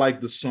 I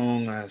like the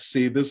song. I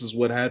see this is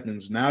what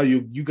happens. Now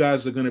you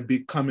guys are going to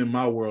come in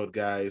my world,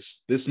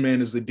 guys. This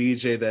man is the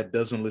DJ that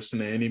doesn't listen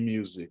to any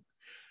music.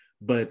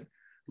 But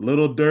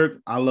Lil Durk,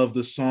 I love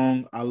the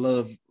song. I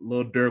love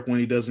Lil Durk when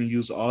he doesn't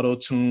use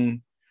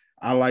auto-tune.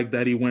 I like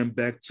that he went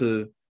back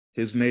to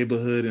his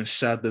neighborhood and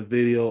shot the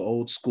video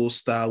old school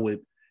style with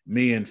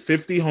me and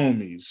 50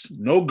 homies,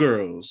 no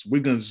girls.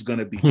 We're just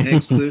gonna be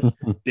gangster,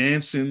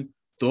 dancing,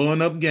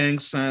 throwing up gang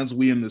signs.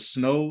 We in the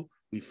snow,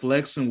 we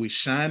flexing, we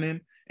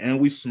shining, and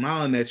we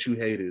smiling at you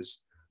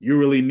haters. You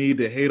really need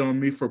to hate on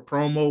me for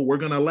promo. We're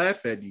gonna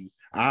laugh at you.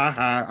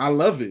 I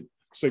love it.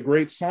 It's a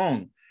great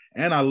song.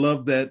 And I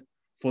love that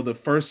for the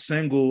first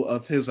single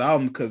of his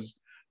album, because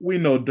we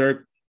know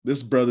Durk,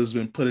 this brother's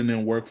been putting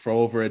in work for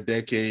over a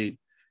decade.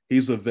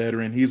 He's a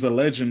veteran. He's a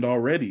legend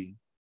already.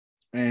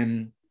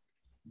 And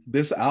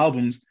this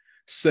album's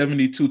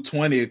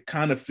 7220, it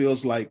kind of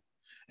feels like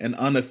an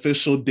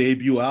unofficial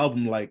debut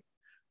album. Like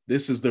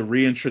this is the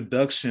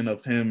reintroduction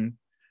of him,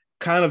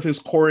 kind of his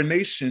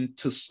coronation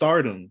to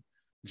stardom.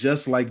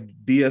 Just like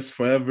DS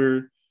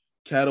Forever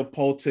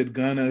catapulted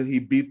Gunna, he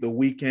beat The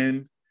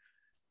Weeknd.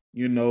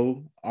 You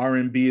know,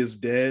 R&B is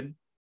dead,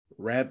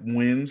 rap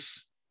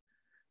wins.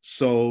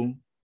 So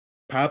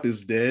pop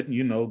is dead,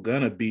 you know,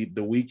 Gunna beat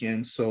The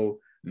Weeknd. So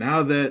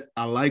now that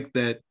I like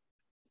that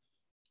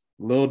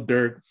Lil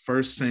Durk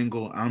first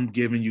single, I'm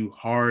giving you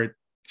hard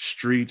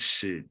street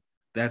shit.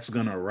 That's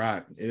gonna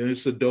rock.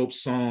 It's a dope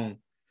song.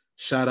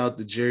 Shout out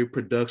to Jerry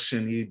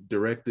Production. He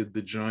directed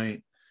the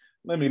joint.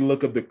 Let me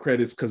look up the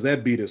credits because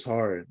that beat is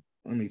hard.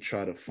 Let me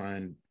try to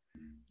find.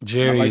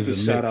 Jerry I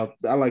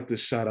like to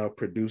shout out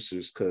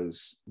producers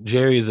because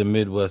Jerry is a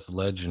Midwest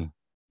legend.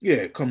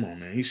 Yeah, come on,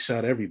 man. He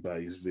shot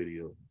everybody's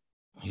video.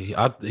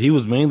 He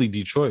was mainly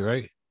Detroit,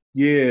 right?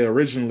 Yeah,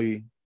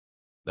 originally.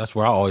 That's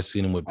where I always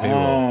seen him with Payroll.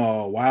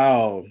 Oh,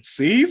 wow.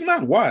 See, he's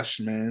not washed,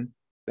 man.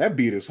 That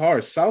beat is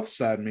hard.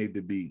 Southside made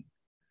the beat.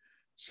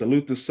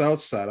 Salute to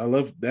Southside. I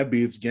love that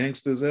beat. It's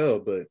gangster as hell,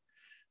 but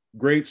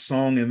great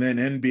song. And then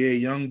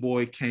NBA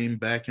Youngboy came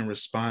back and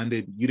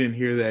responded. You didn't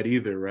hear that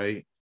either,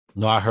 right?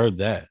 No, I heard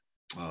that.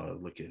 Oh,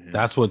 look at him.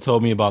 That's what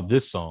told me about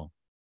this song.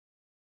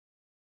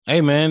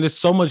 Hey, man, there's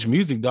so much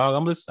music,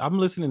 dog. I'm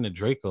listening to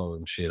Draco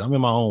and shit. I'm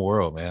in my own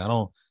world,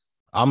 man.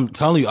 I'm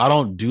telling you, I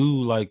don't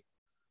do like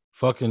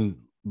fucking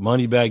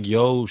Moneybag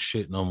Yo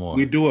shit no more.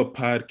 We do a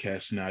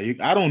podcast now.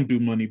 I don't do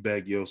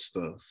Moneybag Yo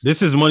stuff.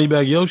 This is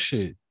Moneybag Yo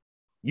shit.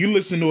 You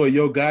listen to a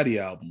Yo Gotti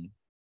album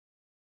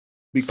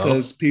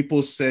because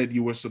people said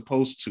you were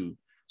supposed to.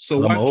 So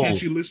why can't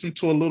you listen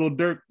to a Little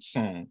Durk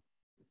song?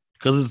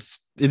 Because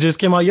it just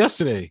came out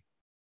yesterday.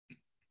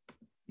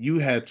 You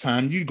had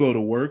time. You go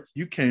to work.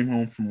 You came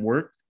home from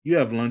work. You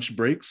have lunch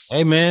breaks.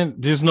 Hey, man,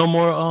 there's no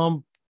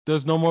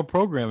more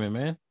programming,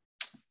 man.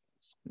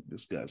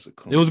 This guy's a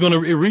con.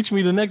 It reached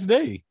me the next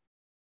day.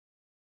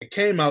 It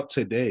came out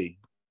today.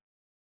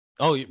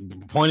 Oh,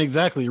 point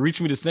exactly. It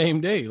reached me the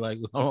same day. Like,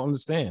 I don't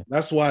understand.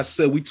 That's why I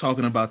said we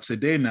talking about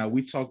today now.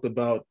 We talked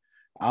about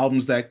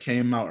albums that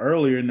came out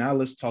earlier. Now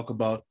let's talk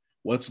about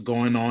what's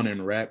going on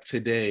in rap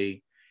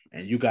today.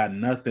 And you got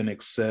nothing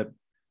except.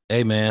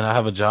 Hey, man, I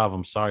have a job.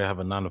 I'm sorry. I have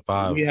a 9 to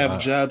 5. We have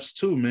jobs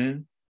too,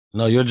 man.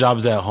 No, your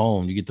job's at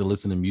home. You get to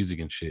listen to music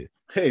and shit.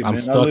 Hey, man,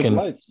 I live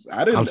life.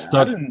 I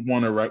didn't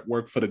want to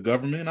work for the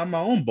government. I'm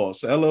my own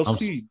boss.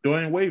 LLC,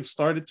 Dwayne Wave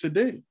started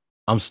today.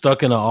 I'm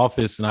stuck in the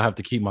office and I have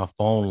to keep my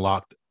phone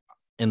locked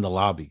in the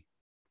lobby.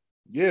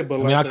 Yeah,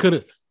 but I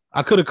could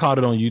have caught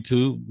it on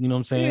YouTube. You know what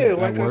I'm saying? Yeah,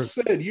 like I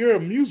said, you're a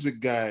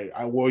music guy.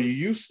 You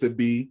used to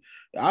be.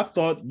 I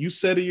thought you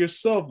said it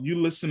yourself.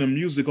 You listen to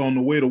music on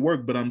the way to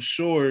work, but I'm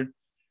sure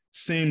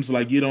seems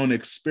like you don't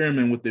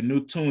experiment with the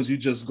new tunes. You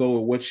just go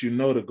with what you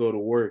know to go to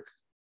work.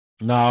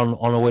 No,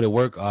 on the way to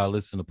work, I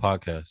listen to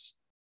podcasts.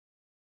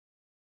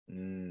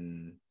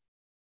 And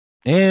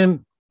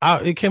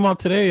it came out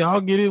today.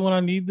 I'll get it when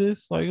I need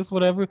this. Like, it's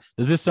whatever.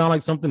 Does this sound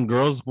like something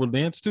girls will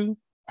dance to?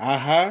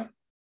 Uh-huh.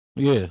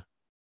 Yeah.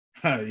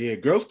 Yeah,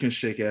 girls can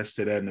shake ass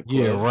to that in the club.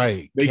 Yeah,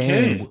 right. They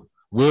can.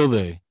 Will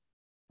they?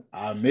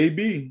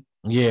 Maybe.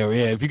 Yeah.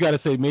 If you got to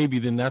say maybe,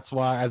 then that's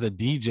why as a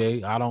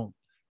DJ,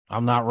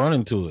 I'm not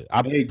running to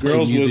it.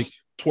 Girls was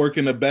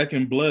twerking the back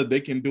in blood.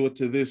 They can do it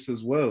to this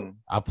as well.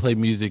 I play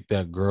music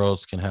that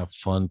girls can have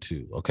fun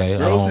to. Okay,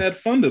 girls had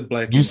fun to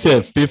Black. You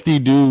said 50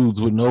 dudes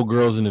with no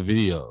girls in the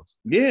videos.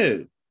 Yeah,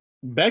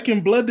 Back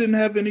in Blood didn't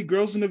have any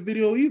girls in the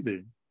video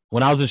either.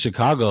 When I was in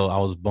Chicago, I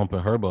was bumping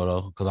Herbo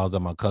though because I was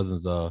at my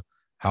cousin's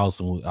house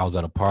and I was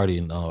at a party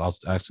and I was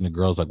asking the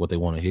girls like what they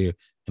want to hear,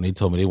 and they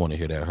told me they want to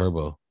hear that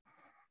Herbo.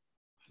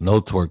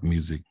 No twerk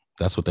music.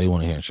 That's what they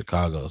want to hear in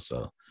Chicago.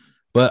 So.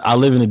 But I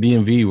live in the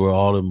DMV where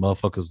all the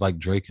motherfuckers like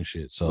Drake and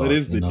shit. So what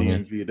is the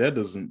DMV? That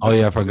doesn't. Oh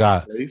yeah, I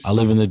forgot. I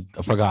live in the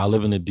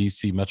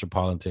DC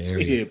metropolitan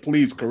area. Yeah,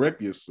 please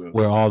correct yourself.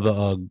 Where all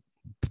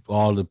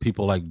the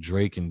people like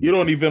Drake and. You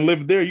don't even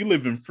live there. You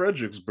live in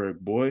Fredericksburg,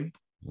 boy.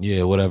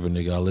 Yeah, whatever,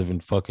 nigga. I live in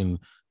fucking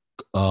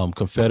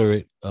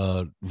Confederate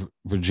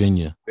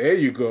Virginia. There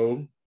you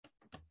go.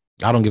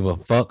 I don't give a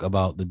fuck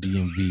about the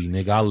DMV,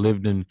 nigga. I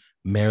lived in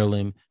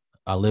Maryland.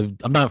 I'm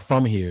not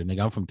from here,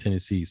 nigga. I'm from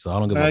Tennessee, so I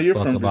don't give a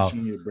fuck about.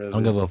 Virginia, I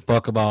don't give a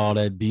fuck about all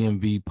that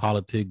DMV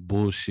politic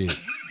bullshit.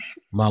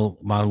 my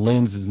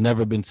lens has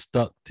never been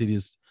stuck to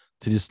this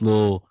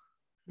little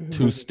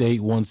 2-state,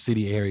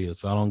 1-city area,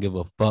 so I don't give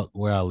a fuck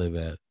where I live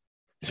at,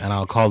 and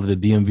I'll call it a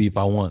DMV if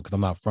I want because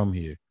I'm not from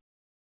here.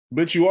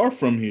 But you are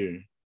from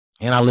here.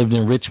 And I lived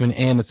in Richmond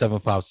and the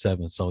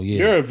 757. So yeah.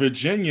 You're a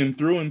Virginian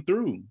through and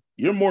through.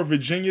 You're more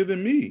Virginia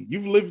than me.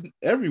 You've lived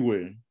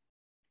everywhere.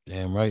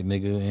 Damn right,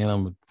 nigga. And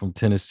I'm from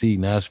Tennessee,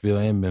 Nashville,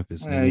 and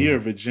Memphis. Man, you're a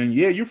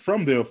Virginia. Yeah, you're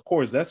from there, of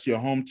course. That's your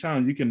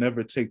hometown. You can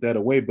never take that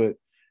away. But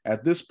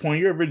at this point,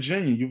 you're a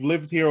Virginian. You've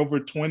lived here over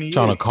 20 years.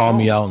 Trying to call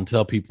me out and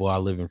tell people I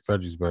live in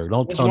Fredericksburg.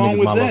 What's wrong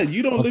with that?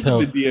 You don't live in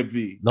the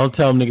DMV. Don't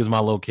tell them niggas my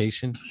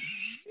location.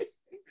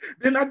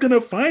 They're not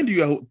gonna find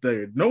you out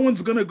there. No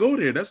one's gonna go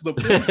there. That's the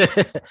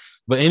point.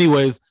 But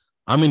anyways,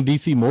 I'm in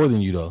DC more than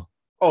you though.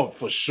 Oh,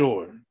 for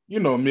sure. You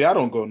know me. I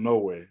don't go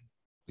nowhere.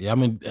 Yeah, I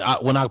mean,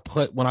 when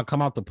I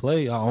come out to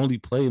play, I only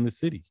play in the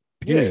city.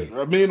 Period.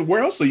 Yeah, I mean,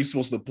 where else are you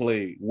supposed to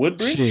play?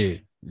 Woodbridge?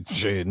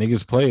 Shit,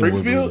 niggas play in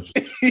Woodbridge.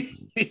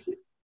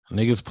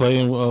 Niggas play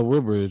in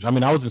Woodbridge. I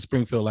mean, I was in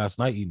Springfield last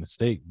night eating a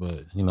steak,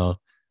 but you know,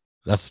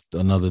 that's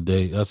another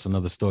day. That's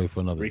another story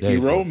for another day. Ricky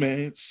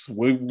Romance.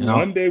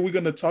 One day we're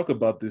gonna talk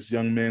about this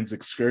young man's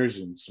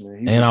excursions,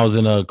 man. I was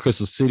in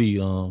Crystal City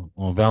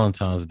on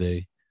Valentine's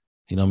Day.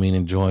 You know what I mean?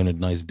 Enjoying a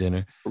nice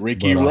dinner.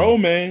 Ricky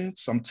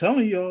Romance. I'm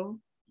telling y'all.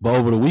 But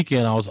over the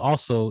weekend, I was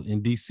also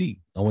in DC.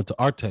 I went to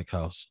Art Tech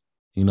House.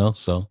 You know,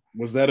 so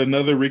was that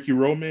another Ricky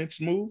Romance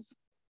move?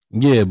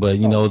 Yeah, but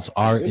you know, it's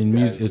art and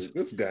music.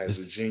 This guy is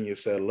a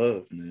genius at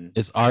love, man.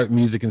 It's art,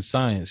 music, and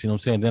science. You know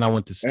what I'm saying? Then I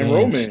went to Stan's. And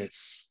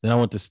romance. Then I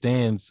went to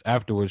Stan's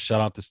afterwards.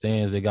 Shout out to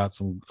Stan's. They got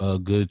some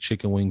good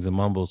chicken wings and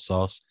mumbo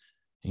sauce.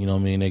 You know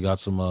what I mean? They got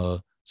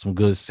some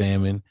good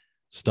salmon,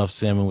 stuffed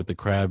salmon with the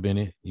crab in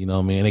it. You know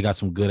what I mean? They got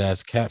some good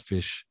ass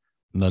catfish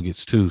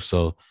nuggets too.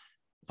 So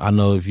I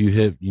know if you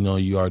hip, you know,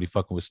 you already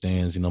fucking with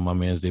Stan's. You know, my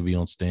mans, they be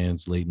on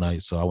Stan's late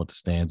night. So I went to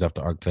Stan's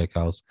after Art Tech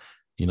House.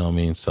 You know what I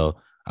mean? So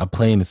I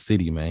play in the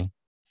city, man.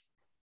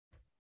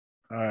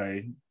 All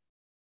right.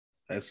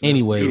 That's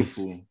anyways,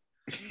 beautiful.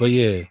 But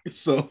yeah.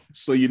 So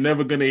you're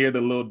never gonna hear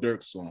the Lil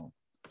Durk song.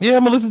 Yeah,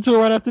 I'm gonna listen to it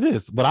right after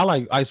this. But I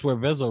like I Swear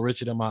Vezo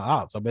richer than my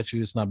ops. I bet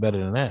you it's not better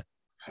than that.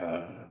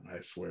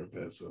 I Swear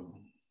Vezo.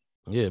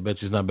 Yeah, I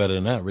bet you it's not better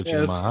than that. Richer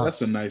than my ops.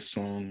 That's a nice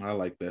song. I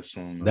like that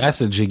song.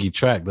 That's a jiggy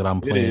track that I'm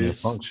playing in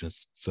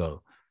functions.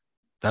 So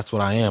that's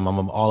what I am.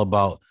 I'm all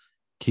about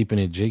keeping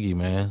it jiggy,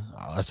 man.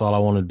 That's all I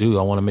want to do.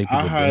 I want to make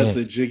people dance.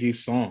 It's a jiggy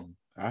song.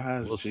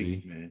 We'll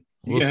jiggy, man.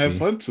 You can have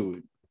fun to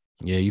it.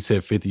 Yeah, you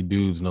said 50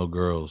 dudes, no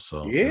girls.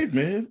 So yeah,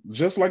 man.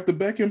 Just like the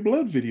Back in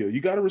Blood video. You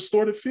got to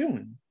restore the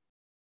feeling.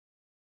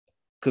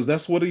 Because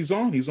that's what he's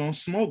on. He's on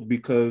smoke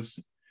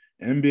because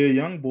NBA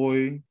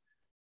Youngboy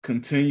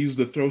continues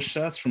to throw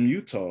shots from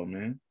Utah,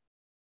 man.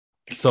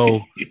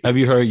 So have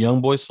you heard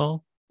Youngboy's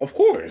song? Of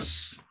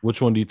course. Which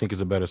one do you think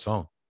is a better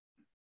song?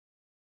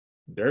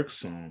 Durk's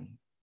song.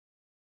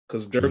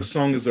 Because Durk's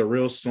song is a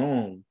real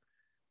song.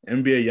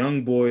 NBA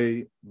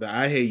Youngboy, the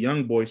I Hate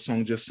Youngboy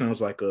song just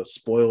sounds like a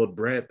spoiled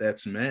brat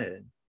that's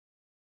mad.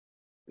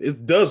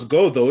 It does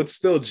go, though. It's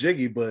still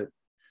jiggy, but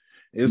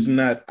it's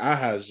not.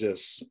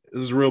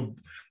 It's real.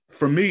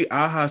 For me,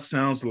 Aha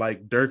sounds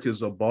like Durk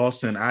is a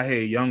boss, and I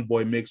Hate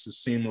Youngboy makes it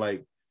seem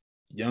like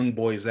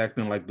Youngboy is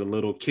acting like the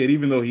little kid,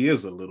 even though he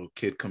is a little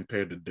kid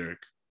compared to Durk.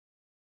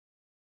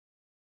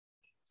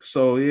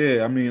 So,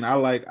 yeah, I mean, I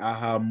like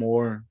Aha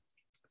more.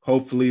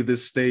 Hopefully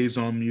this stays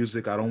on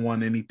music. I don't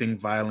want anything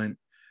violent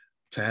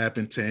to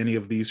happen to any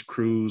of these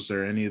crews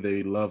or any of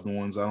their loved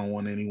ones. I don't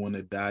want anyone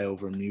to die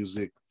over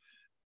music.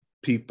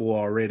 People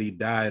already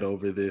died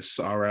over this.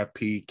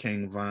 R.I.P.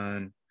 King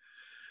Von.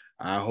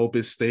 I hope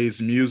it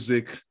stays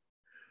music,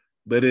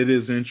 but it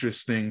is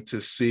interesting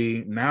to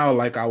see now,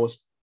 like I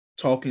was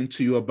talking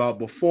to you about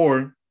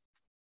before,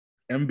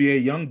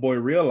 NBA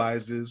Youngboy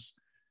realizes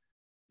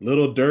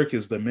Lil Durk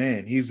is the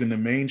man. He's in the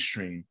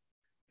mainstream.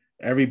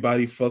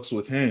 Everybody fucks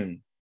with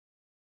him.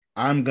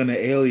 I'm going to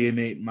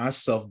alienate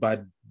myself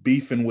by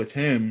beefing with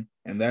him,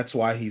 and that's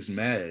why he's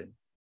mad.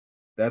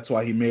 That's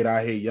why he made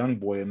I Hate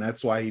Youngboy, and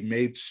that's why he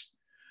made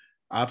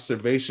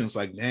observations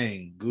like,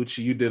 dang, Gucci,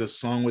 you did a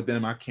song with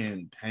them. I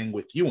can't hang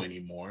with you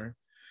anymore.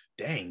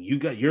 Dang,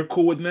 you're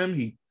cool with them.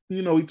 He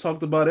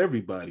talked about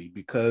everybody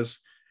because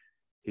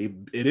it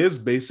is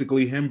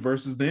basically him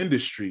versus the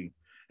industry.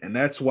 And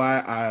that's why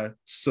I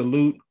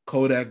salute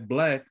Kodak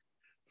Black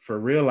for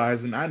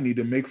realizing I need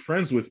to make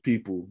friends with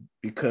people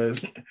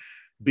because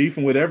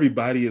beefing with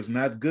everybody is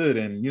not good.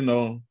 And,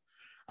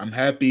 I'm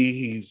happy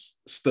he's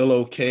still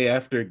okay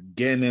after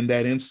getting in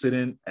that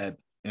incident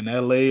in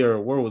LA,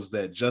 or where was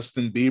that?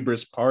 Justin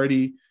Bieber's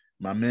party.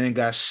 My man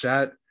got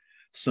shot.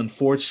 It's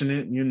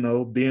unfortunate,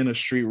 being a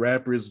street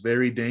rapper is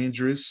very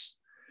dangerous.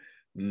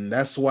 And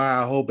that's why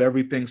I hope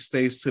everything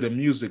stays to the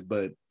music.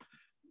 But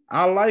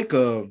I like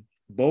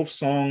both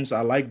songs.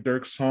 I like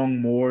Durk's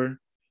song more.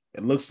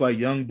 It looks like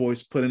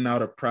Youngboy's putting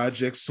out a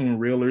project soon,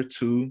 Realer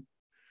 2.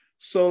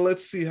 So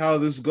let's see how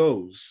this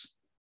goes.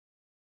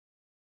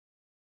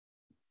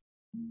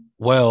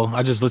 Well,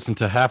 I just listened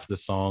to half the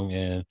song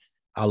and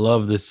I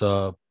love this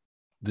I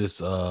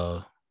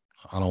don't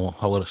know,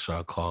 what should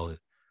I call it?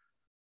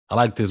 I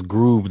like this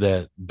groove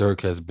that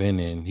Durk has been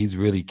in. He's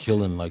really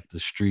killing like the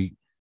street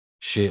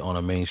shit on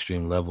a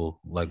mainstream level,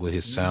 like with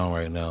his sound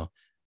right now.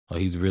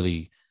 He's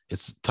really,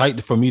 it's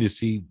tight for me to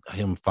see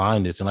him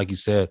find this. And like you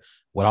said,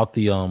 without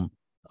the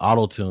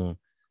auto tune,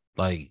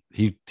 like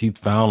he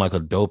found like a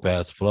dope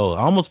ass flow.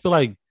 I feel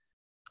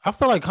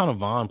like kind of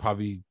Von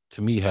probably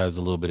to me has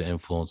a little bit of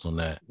influence on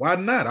that. Why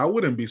not? I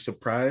wouldn't be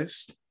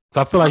surprised. So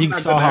I feel like I'm he not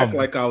saw gonna how, act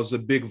like I was a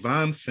big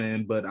Von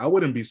fan, but I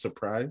wouldn't be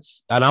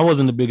surprised. and I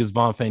wasn't the biggest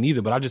Von fan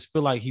either, but I just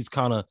feel like he's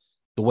kind of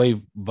the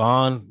way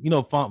Von,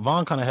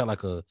 Von kind of had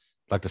like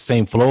the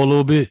same flow a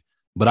little bit,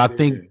 but I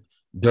think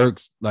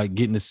Durk's like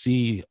getting to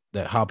see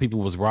that how people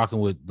was rocking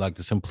with like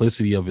the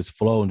simplicity of his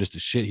flow and just the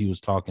shit he was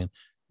talking.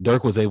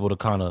 Durk was able to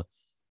kind of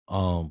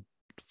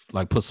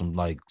like put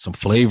some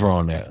flavor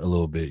on that a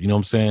little bit. You know what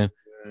I'm saying?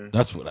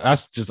 Yeah.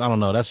 That's just I don't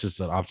know. That's just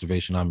an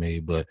observation I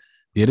made. But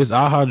yeah, this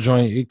aha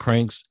joint, it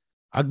cranks.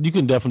 You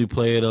can definitely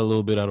play it a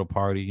little bit at a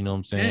party. You know what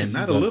I'm saying? Man,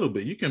 not a little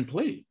bit. You can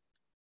play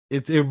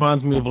it. It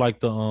reminds me of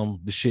like the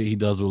shit he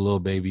does with Lil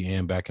Baby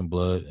and Back in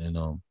Blood.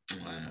 And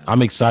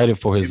I'm excited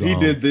for his. If he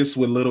did this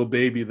with Lil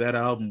Baby, that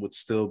album would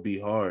still be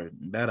hard.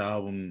 That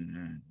album.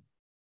 Man.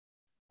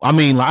 I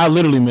mean, I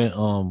literally meant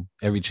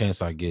Every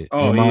Chance I Get.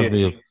 Oh,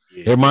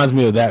 it reminds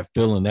me of that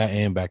feeling, that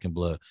and Back in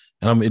Blood.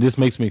 And it just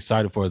makes me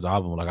excited for his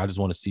album. Like I just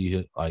want to see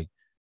it, like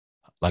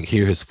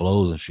hear his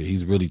flows and shit.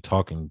 He's really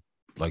talking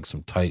like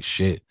some tight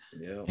shit.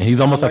 Yeah. And he's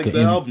almost like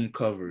the album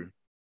cover.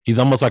 He's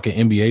almost like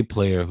an NBA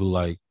player who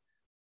like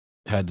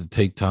had to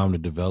take time to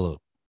develop.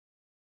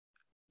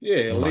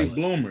 Yeah, late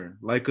bloomer,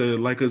 like a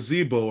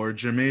Zebo or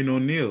Jermaine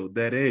O'Neal.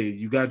 That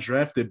you got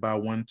drafted by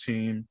one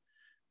team,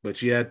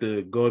 but you had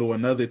to go to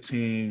another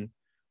team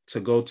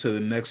to go to the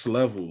next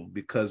level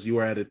because you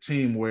were at a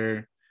team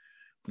where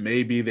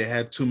maybe they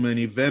had too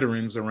many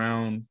veterans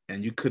around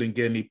and you couldn't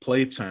get any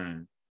play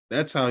time.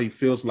 That's how he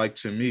feels like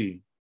to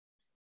me.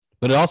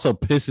 But it also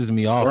pisses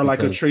me off. Or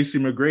like a Tracy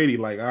McGrady,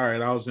 like, all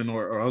right, I was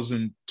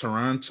in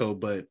Toronto,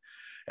 but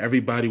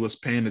everybody was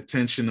paying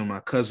attention to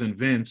my cousin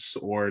Vince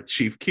or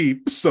Chief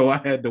Keef. So I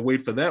had to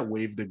wait for that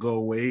wave to go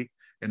away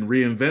and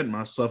reinvent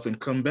myself and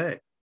come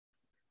back.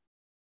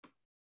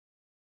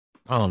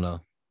 I don't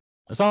know.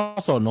 It's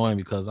also annoying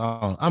because I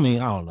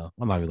don't know.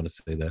 I'm not even going to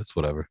say that. It's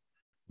whatever.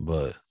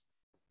 But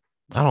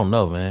I don't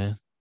know, man.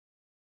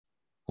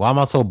 Why am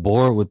I so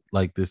bored with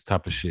like this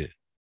type of shit?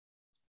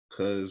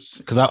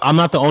 Because I'm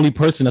not the only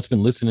person that's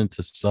been listening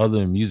to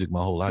Southern music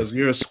my whole life. Because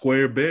you're a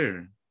square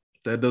bear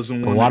that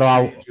doesn't want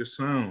to change your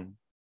sound.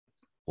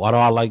 Why do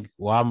I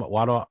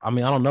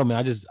mean, I don't know,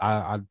 man.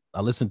 I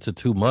listen to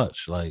too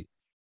much. Like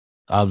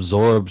I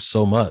absorb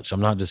so much.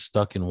 I'm not just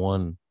stuck in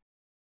one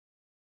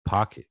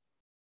pocket.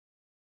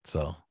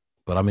 So,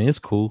 but I mean, it's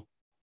cool.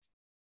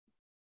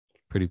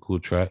 Pretty cool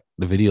track.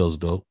 The video's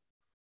dope.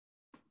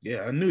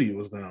 Yeah, I knew you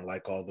was gonna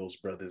like all those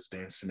brothers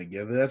dancing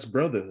together. That's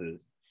brotherhood.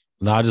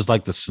 No, I just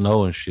like the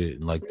snow and shit,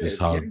 and like this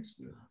how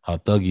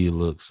thuggy it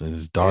looks, and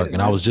it's dark.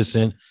 And I was just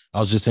in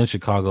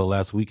Chicago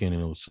last weekend,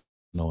 and it was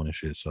snowing and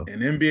shit. So,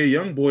 and NBA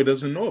Youngboy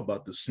doesn't know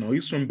about the snow.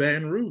 He's from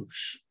Baton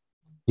Rouge.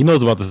 He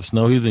knows about the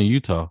snow. He's in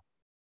Utah.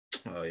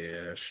 Oh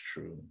yeah, that's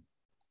true.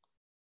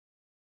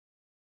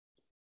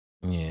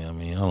 Yeah, I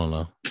mean, I don't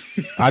know.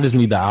 I just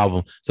need the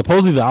album.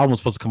 Supposedly the album was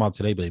supposed to come out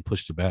today, but they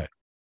pushed it back.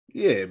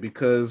 Yeah,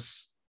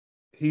 because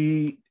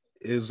he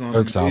is on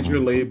a major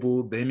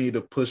label. They need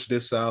to push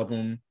this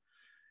album.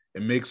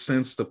 It makes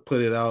sense to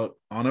put it out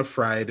on a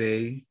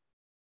Friday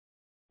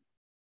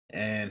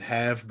and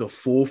have the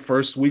full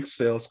first week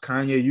sales.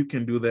 Kanye, you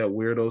can do that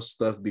weirdo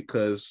stuff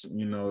because,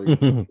 you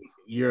know,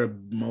 you're a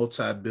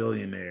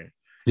multi-billionaire.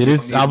 Did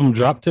his album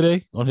drop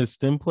today on his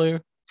stem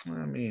player?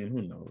 I mean,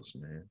 who knows,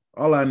 man?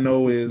 All I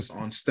know is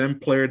on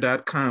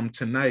stemplayer.com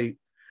tonight,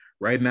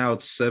 right now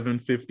it's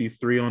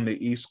 7:53 on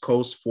the East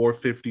Coast,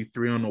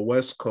 4:53 on the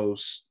West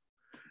Coast.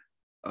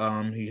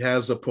 He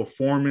has a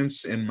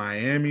performance in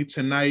Miami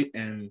tonight,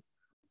 and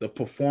the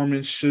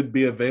performance should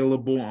be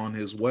available on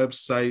his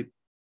website,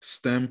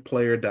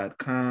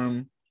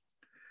 stemplayer.com.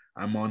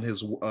 I'm on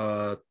his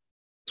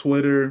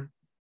Instagram,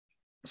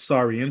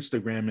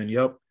 and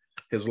yep,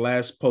 his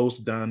last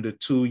post down to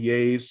 2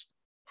 yays,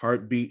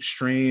 heartbeat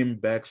stream,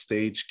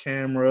 backstage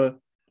camera,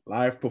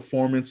 live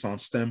performance on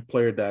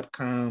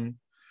stemplayer.com.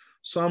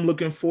 So I'm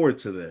looking forward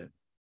to that.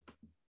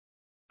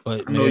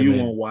 But I know you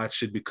won't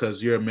watch it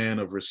because you're a man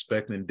of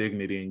respect and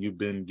dignity, and you've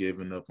been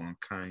giving up on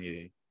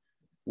Kanye,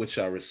 which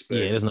I respect.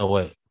 Yeah, there's no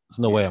way. There's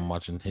no way I'm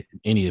watching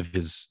any of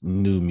his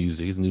new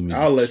music. His new music.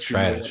 I'll let you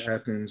know what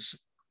happens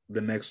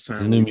the next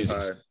time.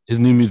 His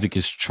new music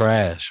is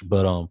trash.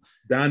 But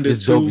Down to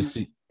Two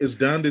is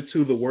Down to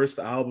Two the worst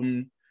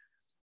album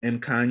in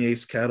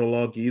Kanye's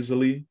catalog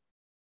easily.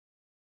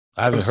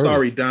 I'm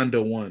sorry,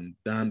 Donda 1,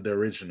 Don the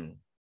original.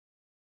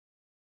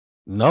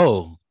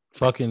 No,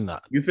 fucking.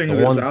 You think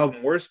this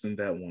album worse than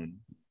that one?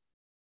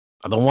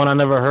 The one I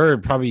never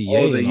heard, probably Ye.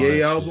 Oh, the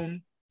Ye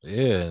album. Shit.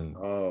 Yeah.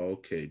 Oh,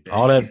 okay. Dang.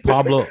 All that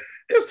Pablo.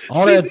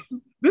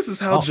 This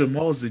is how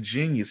Jamal's a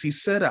genius. He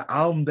said an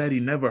album that he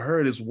never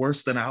heard is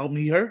worse than an album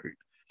he heard.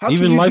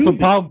 Even Life of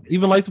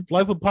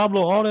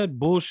Pablo, all that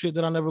bullshit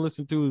that I never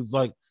listened to is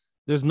like.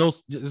 There's no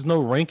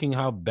ranking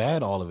how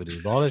bad all of it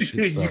is. All that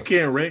shit sucks.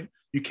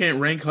 You can't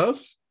rank Huff?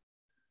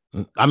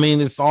 I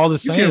mean, it's all the You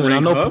same, can and I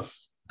rank know Huff.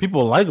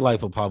 people like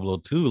Life of Pablo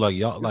too. Like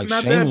y'all, It's like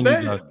not that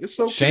bad. It's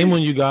shame okay.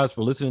 on you guys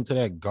for listening to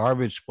that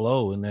garbage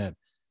flow and that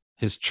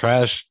his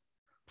trash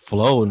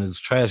flow and his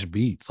trash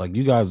beats. Like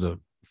you guys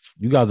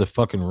are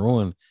fucking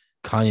ruined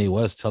Kanye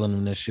West telling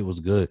him that shit was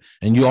good.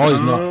 And you always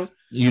know, No,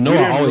 you we know, I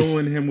didn't always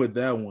ruin him with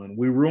that one.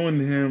 We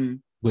ruined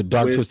him with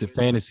Dark with Twisted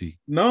Fantasy.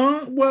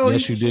 no. Well,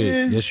 Yes, you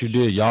did. yeah. Yes, you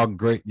did. Y'all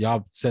great.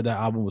 Y'all said that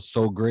album was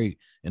so great,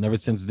 and ever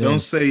since Don't then,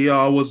 say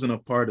y'all I wasn't a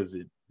part of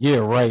it. yeah,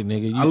 right,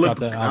 nigga. You thought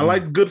that I album,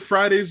 like Good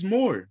Fridays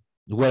more.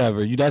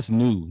 whatever. You that's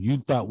new. You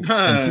thought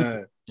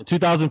Nah, in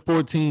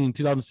 2014,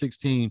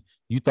 2016,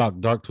 you thought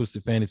Dark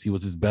Twisted Fantasy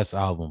was his best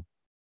album.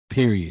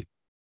 Period.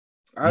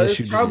 Yes, it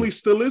you probably did.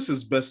 still is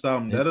his best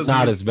album. That It's doesn't not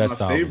mean his it's my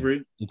best album.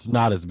 favorite. It's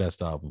not his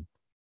best album.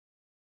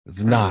 It's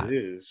Kind of not.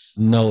 is.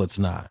 No, it's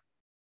not.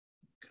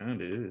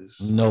 Kind of is.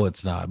 No,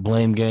 it's not.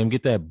 Blame game.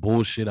 Get that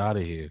bullshit out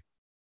of here.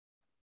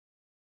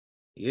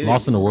 Yeah,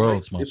 Lost in the you're right.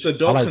 World's my It's shit. I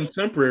adult like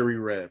contemporary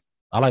rap.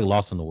 I like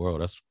Lost in the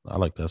World. I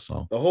like that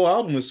song. The whole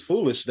album is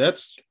foolish.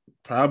 That's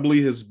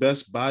probably his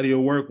best body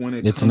of work when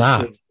it It's comes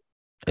not. to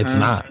It's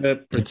not.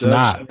 concept, It's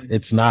not. production,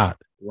 It's not.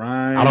 I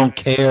rhymes, don't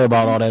care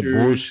about all that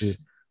features. bullshit.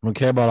 I don't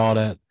care about all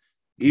that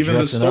Even the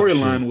dressing up shit.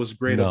 storyline was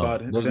great No,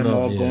 about there's them no,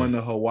 all yeah. going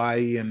to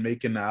Hawaii and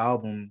making the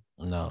album.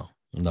 No,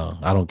 no,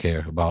 I don't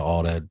care about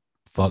all that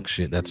fuck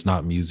shit. That's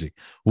not music.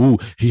 Ooh,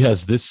 he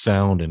has this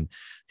sound and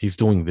he's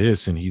doing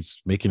this and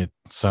he's making it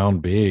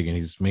sound big and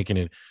he's making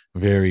it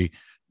very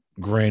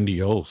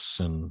grandiose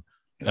and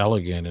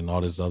elegant and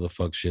all this other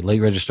fuck shit.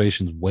 Late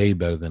Registration's way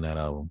better than that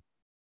album.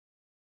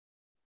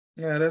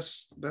 Yeah,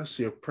 that's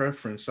your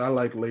preference. I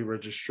like Late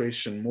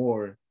Registration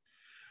more.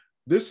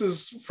 This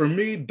is for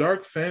me,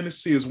 Dark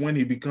Fantasy is when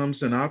he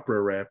becomes an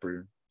opera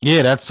rapper.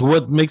 Yeah, that's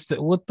what makes it.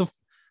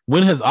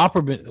 When's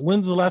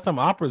the last time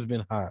opera's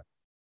been hot?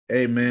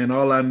 Hey man,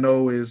 all I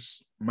know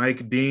is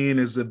Mike Dean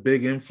is a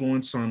big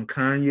influence on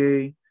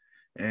Kanye,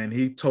 and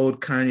he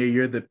told Kanye,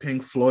 "You're the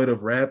Pink Floyd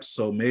of rap."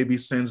 So maybe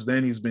since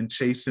then he's been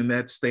chasing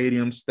that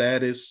stadium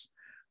status.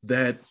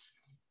 That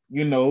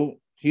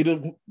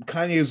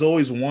Kanye has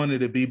always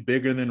wanted to be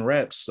bigger than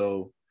rap.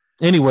 So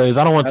Anyways,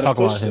 I don't want to gotta talk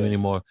push about him that.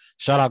 anymore.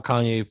 Shout out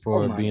Kanye Oh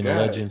for my being a god.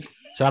 legend.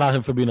 Shout out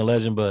him for being a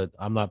legend, but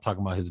I'm not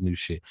talking about his new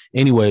shit.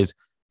 Anyways,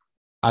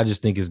 I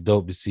just think it's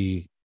dope to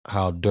see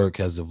how Durk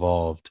has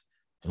evolved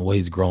and what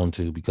he's grown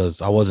to because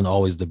I wasn't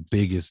always the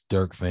biggest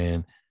Durk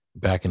fan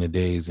back in the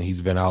days, and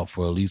he's been out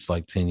for at least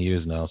like 10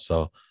 years now.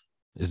 So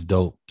it's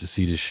dope to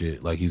see this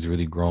shit. Like he's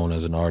really grown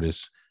as an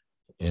artist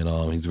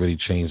and he's really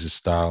changed his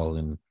style,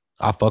 and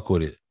I fuck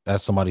with it.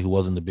 That's somebody who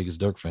wasn't the biggest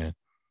Durk fan.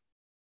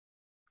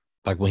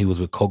 Like when he was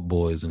with Coke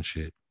Boys and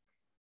shit.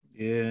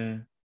 Yeah.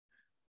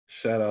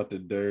 Shout out to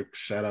Durk.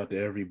 Shout out to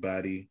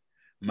everybody.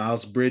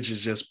 Miles Bridges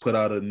just put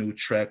out a new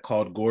track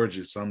called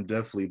Gorgeous. I'm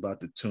definitely about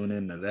to tune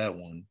into that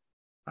one.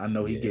 I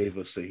know he Yeah. gave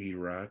us a heat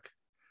rock.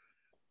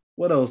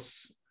 What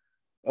else?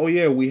 Oh,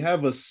 yeah, we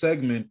have a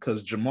segment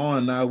because Jamaal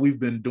and I, we've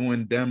been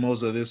doing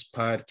demos of this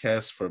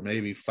podcast for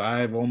maybe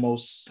 5,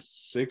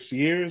 almost 6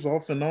 years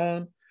off and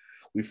on.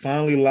 We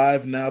finally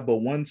live now, but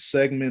one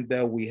segment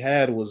that we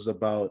had was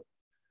about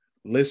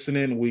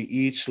listening. We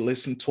each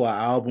listened to an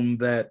album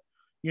that,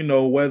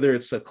 whether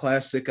it's a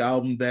classic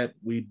album that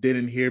we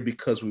didn't hear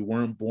because we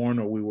weren't born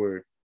or we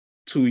were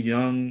too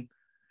young,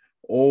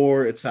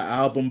 or it's an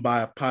album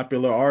by a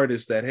popular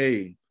artist that,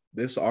 hey,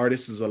 this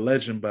artist is a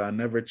legend, but I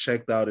never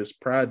checked out his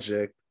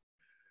project.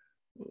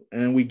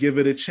 And we give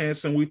it a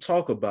chance and we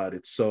talk about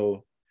it.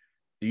 So,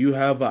 do you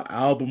have an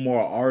album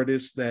or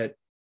artist that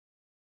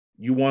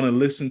you want to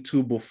listen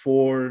to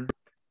before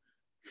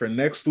for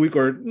next week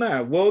or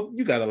not? Well,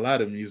 you got a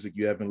lot of music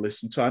you haven't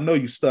listened to. I know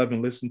you still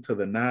haven't listened to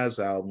the Nas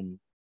album.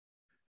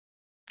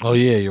 Oh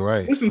yeah, you're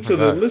right. Listen I to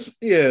the forgot. listen.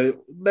 Yeah,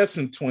 that's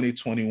in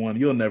 2021.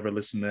 You'll never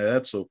listen to that.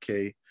 That's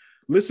okay.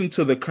 Listen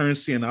to the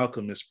Currency and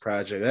Alchemist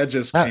project. That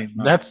just came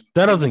out. That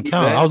Can you doesn't beat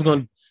count. that?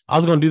 I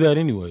was gonna do that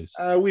anyways.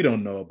 We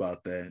don't know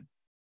about that.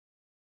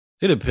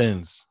 It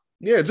depends.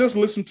 Yeah, just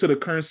listen to the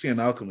Currency and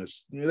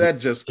Alchemist. That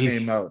just came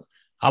He's out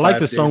I like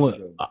the 5 days song with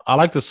ago. I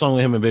like the song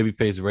with him and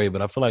Babyface Ray,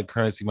 but I feel like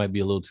Currency might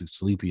be a little too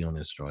sleepy on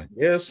this joint.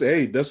 Yes,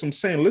 hey, that's what I'm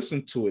saying.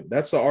 Listen to it.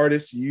 That's an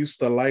artist you used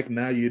to like.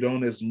 Now you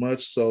don't as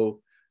much.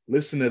 So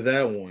listen to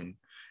that one.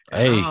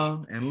 Hey,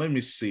 And let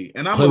me see.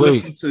 And I'm gonna wait.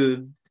 listen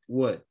to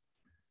what?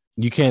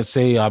 You can't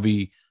say I'll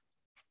be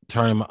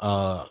turning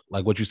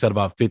like what you said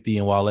about 50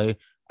 and Wale.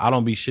 I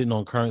don't be shitting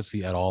on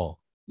Currency at all.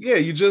 Yeah,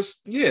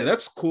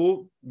 that's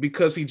cool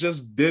because he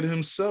just did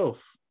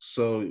himself.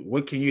 So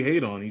what can you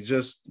hate on? He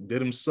just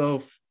did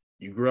himself.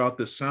 You grew out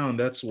the sound.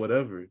 That's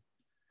whatever.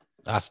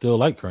 I still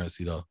like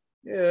Currency though.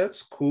 Yeah,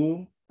 that's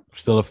cool. I'm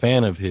still a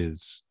fan of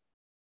his.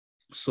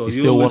 So He's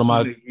you'll still one of listen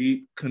my to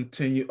Yeet,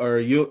 continue,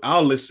 or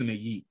I'll listen to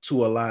Yeet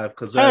to Alive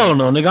because I hell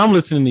no, nigga. I'm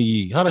listening to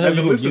Yeet. How the hell you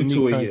haven't gonna give listened me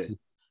to it yet Currency?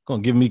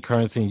 Gonna give me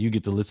Currency and you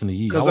get to listen to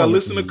Yeet. I because I want to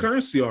listen listened to to Yeet.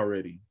 Currency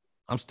already.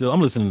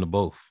 I'm listening to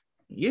both.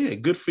 Yeah,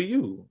 good for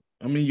you.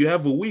 I mean, you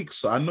have a week,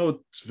 so I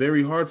know it's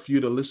very hard for you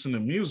to listen to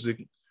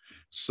music.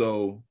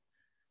 So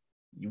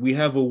we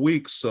have a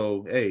week.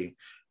 So hey,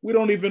 we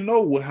don't even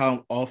know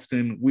how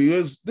often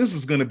this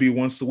is going to be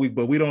once a week,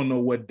 but we don't know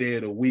what day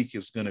of the week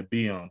it's going to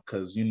be on.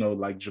 Because,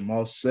 like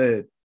Jamaal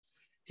said,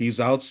 he's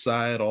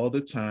outside all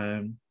the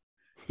time.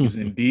 He's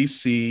in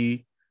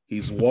DC.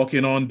 He's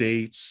walking on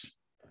dates.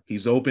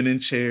 He's opening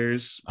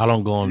chairs I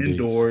don't go on dates.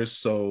 indoors.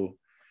 So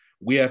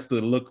we have to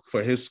look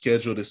for his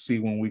schedule to see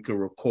when we could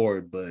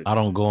record. But I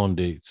don't go on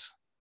dates.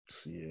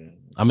 Yeah,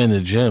 I'm in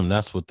the gym.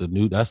 That's the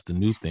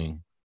new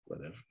thing.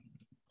 Whatever.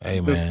 Hey,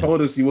 you man. just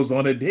told us he was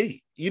on a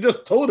date. You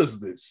just told us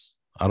this.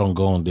 I don't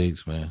go on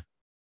dates, man.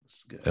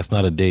 That's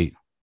not a date.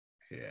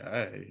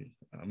 Yeah,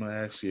 I'm gonna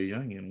ask your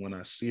youngin when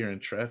I see her in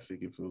traffic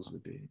if it was a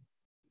date.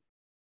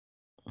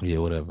 Yeah,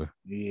 whatever.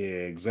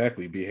 Yeah,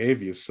 exactly.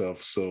 Behave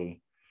yourself. So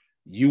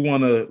you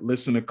want to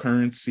listen to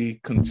Currency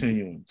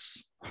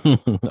Continuance?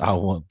 I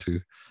want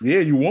to. Yeah,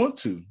 you want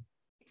to.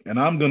 And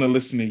I'm gonna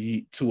listen to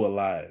Yeet 2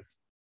 Alive.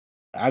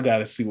 I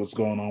gotta see what's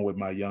going on with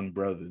my young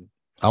brother.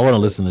 I want to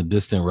listen to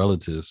Distant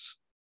Relatives.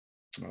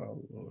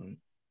 Oh Lord.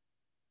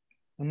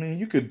 I mean,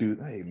 you could do.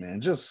 Hey, man,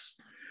 this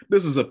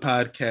is a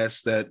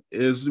podcast that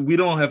we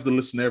don't have to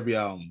listen to every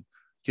album.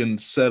 Can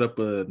set up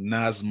a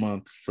Nas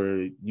month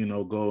for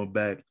going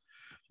back.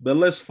 But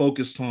let's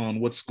focus on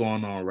what's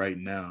going on right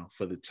now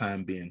for the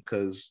time being.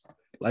 Because,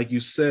 like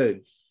you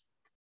said,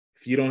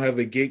 if you don't have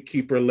a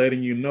gatekeeper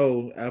letting you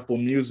know Apple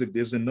Music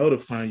isn't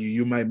notifying you,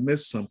 you might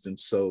miss something.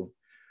 So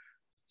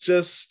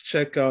just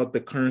check out the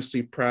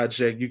Currency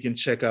Project. You can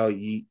check out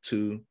Yeet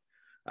too.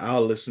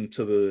 I'll listen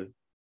to the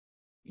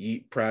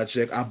Yeet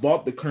Project. I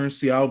bought the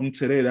Currency album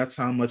today. That's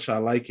how much I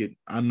like it.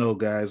 I know,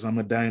 guys, I'm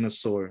a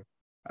dinosaur.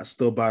 I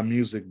still buy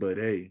music, but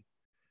hey,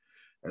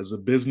 as a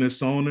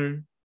business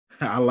owner,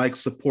 I like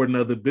supporting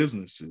other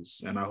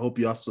businesses, and I hope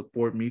y'all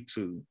support me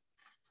too.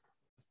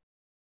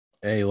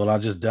 Hey, well, I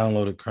just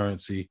downloaded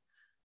Currency,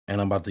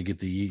 and I'm about to get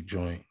the Yeet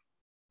joint.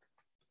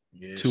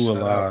 Yeah, 2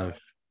 Alive.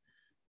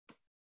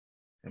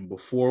 And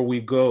before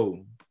we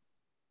go,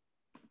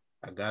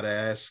 I gotta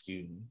ask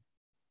you,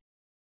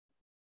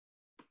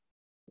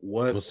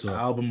 what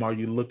album are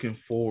you looking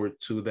forward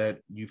to that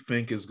you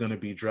think is gonna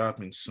be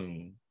dropping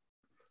soon?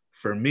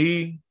 For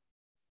me,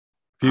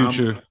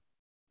 Future.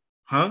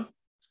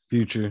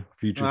 Future.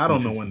 I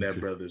don't know when that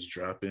brother's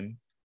dropping.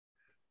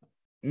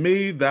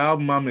 Me, the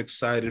album I'm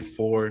excited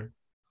for,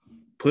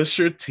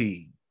 Pusha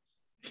T.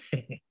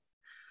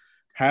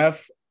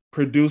 Half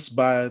produced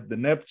by the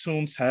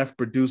Neptunes, half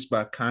produced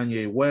by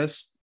Kanye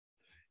West.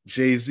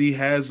 Jay-Z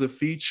has a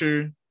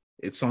feature.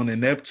 It's on the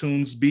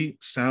Neptunes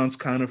beat. Sounds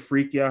kind of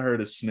freaky. I heard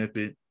a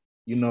snippet.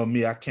 You know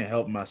me, I can't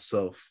help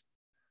myself.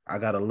 I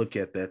got to look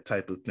at that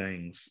type of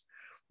things.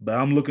 But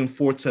I'm looking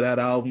forward to that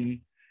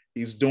album.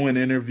 He's doing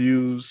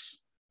interviews.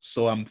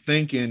 So I'm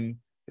thinking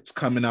it's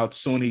coming out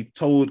soon. He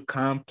told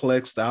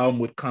Complex the album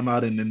would come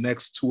out in the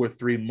next 2 or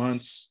 3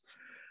 months.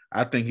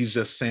 I think he's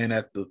just saying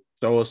that to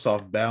throw us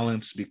off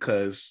balance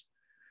because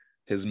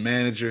his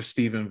manager,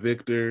 Steven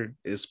Victor,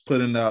 is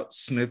putting out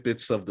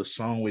snippets of the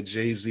song with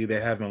Jay-Z. They're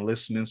having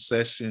listening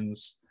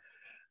sessions.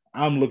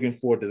 I'm looking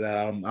forward to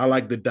that album. I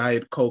like the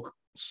Diet Coke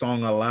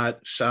song a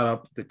lot. Shout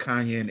out to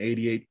Kanye and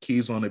 88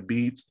 Keys on the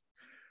beats.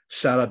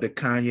 Shout out to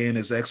Kanye and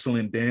his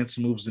excellent dance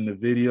moves in the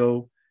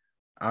video.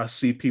 I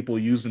see people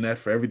using that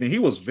for everything. He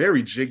was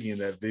very jiggy in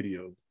that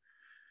video.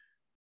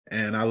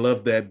 And I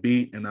love that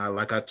beat. And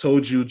like I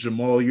told you,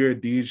 Jamaal, you're a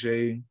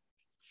DJ.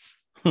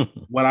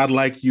 What I'd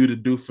like you to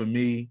do for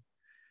me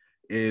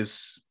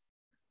is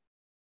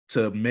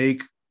to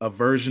make a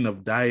version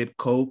of Diet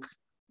Coke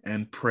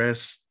and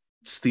press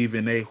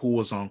Stephen A. Who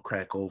was on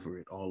crack over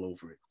it, all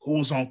over it. Who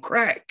was on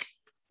crack?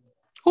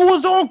 Who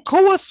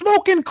was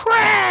smoking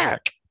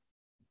crack?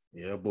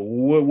 Yeah, but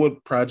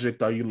what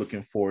project are you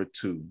looking forward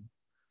to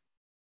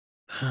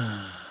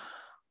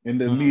in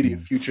the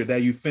immediate future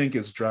that you think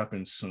is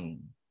dropping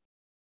soon?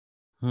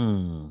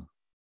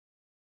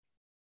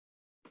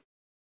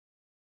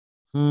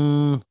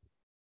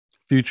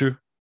 Future.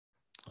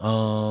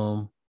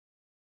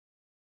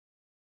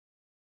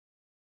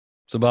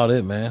 It's about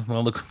it, man. I'm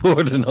not looking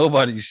forward to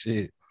nobody's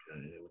shit.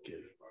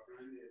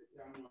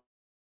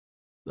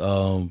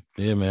 Yeah,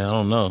 man. I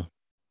don't know.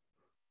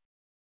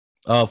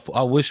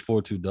 I wish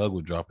 4-2 Doug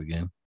would drop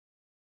again.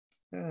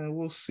 Yeah,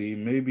 we'll see.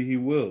 Maybe he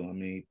will. I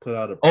mean, put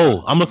out a.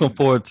 Oh, I'm looking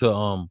forward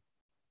to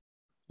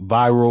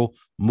Viral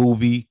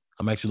movie.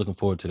 I'm actually looking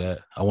forward to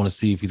that. I want to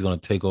see if he's going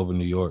to take over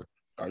New York.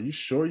 Are you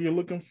sure you're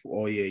looking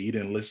for? Oh yeah, you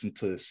didn't listen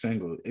to his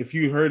single. If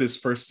you heard his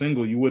first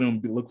single, you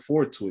wouldn't look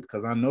forward to it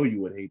because I know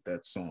you would hate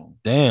that song.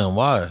 Damn,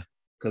 why?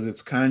 Because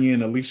it's Kanye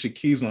and Alicia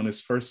Keys on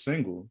his first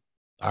single.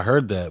 I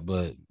heard that,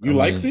 but you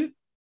liked it?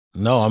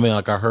 No, I mean,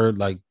 like I heard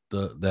like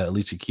that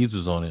Alicia Keys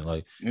was on it.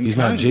 Like and he's Kanye.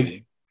 Not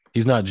jiggy.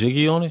 He's not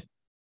jiggy on it.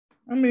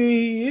 I mean,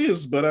 he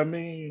is, but I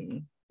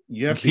mean,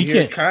 you have to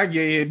hear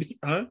Kanye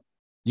and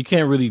You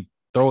can't really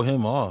throw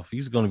him off.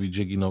 He's going to be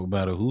jiggy no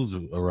matter who's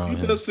around him.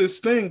 He does his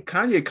thing.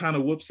 Kanye kind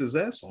of whoops his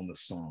ass on the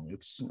song.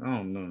 I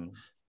don't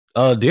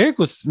know. Derek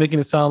was making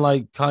it sound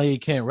like Kanye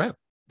can't rap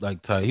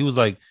like tight. He was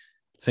like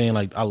saying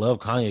like, I love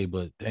Kanye,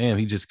 but damn,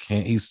 he just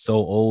can't. He's so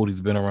old. He's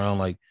been around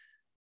like,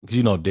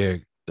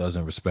 Derek,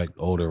 doesn't respect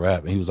older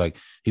rap. And he was like,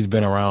 he's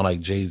been around like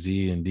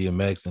Jay-Z and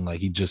DMX, and like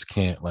he just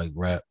can't like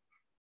rap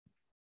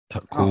I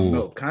don't cool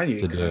know. Kanye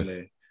to their. kind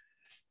of,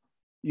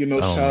 I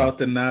don't shout know. out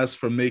to Nas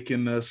for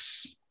making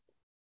us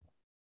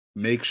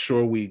make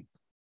sure we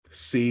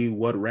see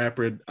what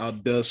rapper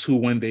outdoes who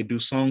when they do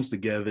songs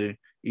together.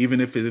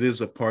 Even if it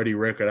is a party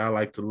record, I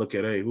like to look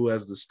at, hey, who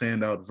has the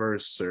standout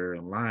verse or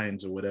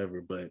lines or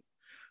whatever. But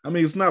I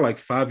mean, it's not like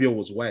Fabio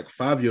was whack.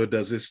 Fabio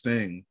does his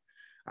thing.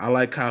 I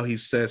like how he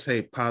says,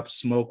 hey, Pop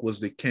Smoke was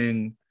the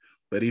king,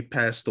 but he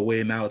passed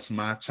away. Now it's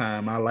my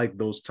time. I like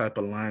those type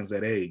of lines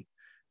that, hey,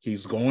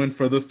 he's going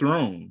for the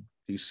throne.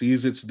 He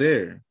sees it's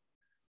there.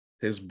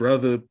 His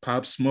brother,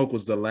 Pop Smoke,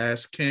 was the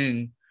last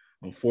king.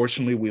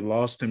 Unfortunately, we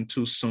lost him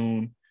too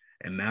soon.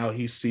 And now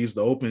he sees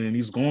the opening and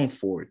he's going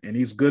for it. And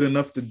he's good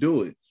enough to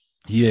do it.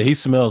 Yeah, he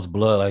smells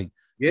blood. Like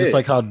Yeah. Just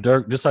like how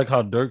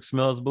Durk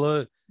smells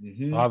blood.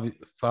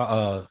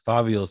 Mm-hmm.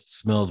 Fabio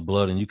smells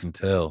blood, and you can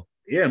tell.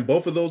 Yeah, and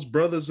both of those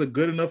brothers are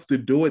good enough to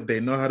do it. They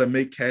know how to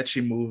make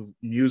catchy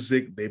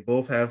music. They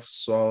both have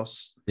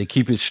sauce. They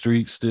keep it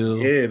street still.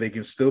 Yeah, they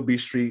can still be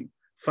street.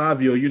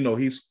 Fabio,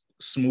 he's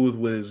smooth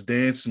with his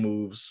dance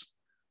moves.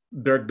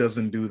 Durk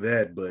doesn't do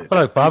that, I but feel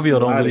like he's Fabio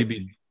don't really melodic.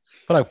 be.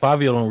 I feel like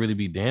Fabio don't really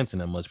be dancing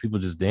that much. People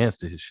just dance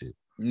to his shit.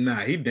 Nah,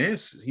 he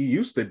dances. He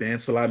used to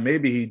dance a lot.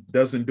 Maybe he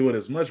doesn't do it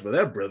as much, but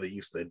that brother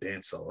used to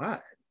dance a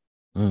lot.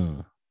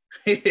 Mm.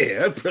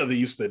 Yeah, that brother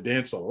used to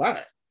dance a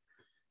lot.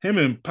 Him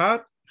and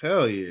Pop,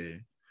 hell yeah.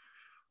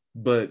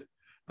 But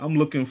I'm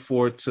looking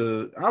forward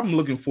to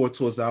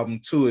his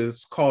album too.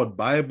 It's called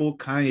Bible.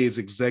 Kanye's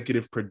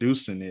executive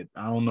producing it.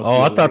 I don't know if Oh,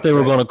 you I thought like they were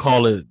that. gonna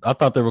call it. I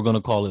thought they were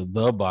gonna call it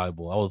the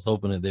Bible. I was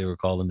hoping that they were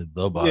calling it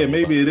the Yeah, Bible,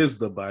 maybe like it is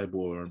the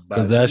Bible or because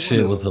Bible. that One shit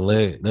of was those.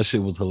 hilarious. That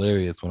shit was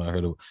hilarious when I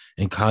heard it.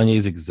 And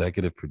Kanye's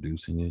executive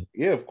producing it.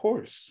 Yeah, of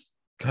course.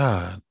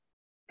 God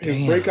His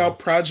damn. breakout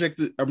project,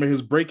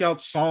 his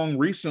breakout song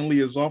recently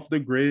is Off the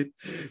Grid,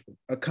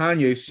 a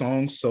Kanye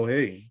song. So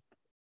hey.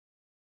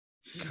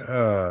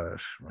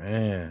 Gosh,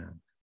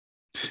 man.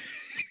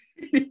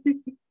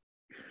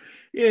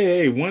 Yeah,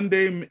 hey, one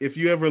day if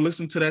you ever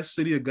listen to that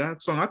City of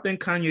God song, I think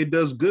Kanye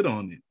does good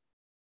on it.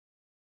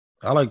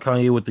 I like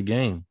Kanye with the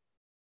game.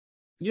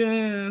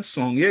 Yeah,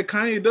 song. Yeah,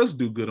 Kanye does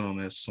do good on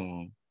that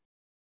song.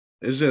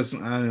 It's just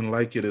I didn't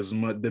like it as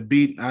much. The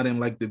beat, I didn't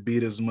like the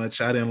beat as much.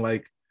 I didn't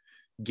like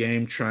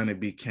Game trying to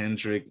be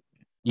Kendrick.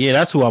 Yeah,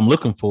 that's who I'm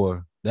looking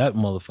for. That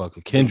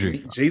motherfucker,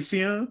 Kendrick.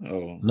 JCN?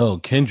 Oh. No,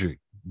 Kendrick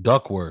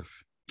Duckworth.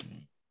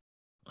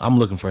 I'm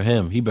looking for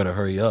him. He better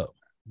hurry up.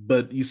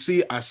 But you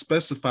see, I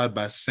specified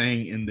by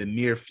saying in the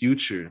near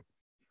future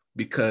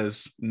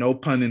because no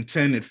pun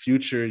intended,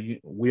 Future,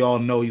 we all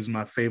know he's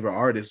my favorite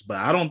artist, but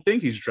I don't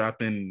think he's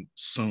dropping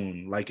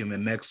soon, like in the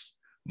next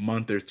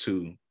month or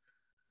two.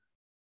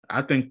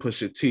 I think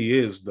Pusha T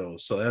is though,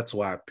 so that's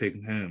why I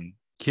picked him.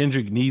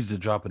 Kendrick needs to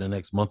drop in the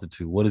next month or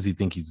two. What does he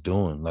think he's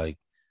doing? Like,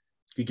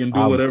 He can do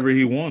I'm whatever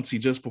he wants. He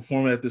just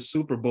performed at the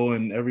Super Bowl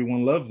and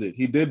everyone loved it.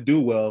 He did do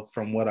well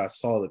from what I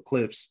saw the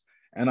clips.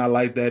 And I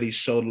like that he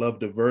showed love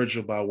to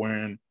Virgil by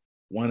wearing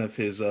one of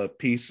his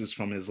pieces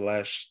from his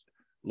last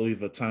Louis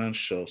Vuitton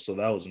show. So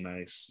that was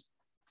nice.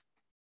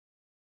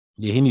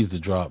 yeah, he needs to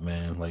drop,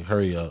 man. Like,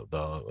 hurry up,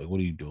 dog. Like,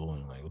 what are you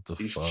doing? Like, what the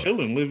He's fuck?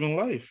 chilling, living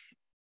life.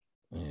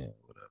 Yeah,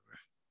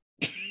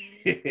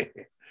 whatever.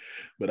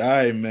 But all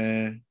right,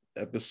 man.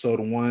 Episode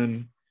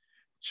 1,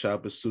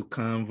 Choppa Suit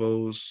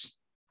Convos.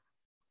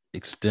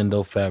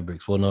 Extendo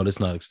Fabrics. Well, no, that's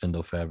not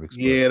Extendo Fabrics.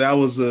 Yeah, that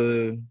was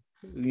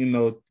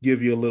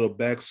give you a little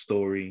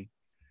backstory.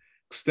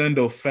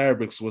 Extendo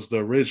Fabrics was the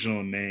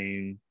original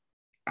name.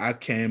 I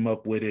came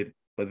up with it,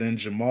 but then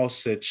Jamaal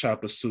said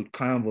Choppa Suit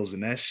Convos,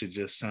 and that shit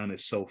just sounded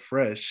so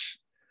fresh.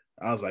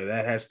 I was like,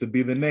 that has to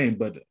be the name,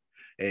 but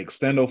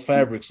Extendo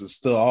Fabrics is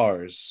still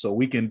ours, so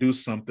we can do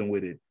something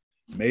with it.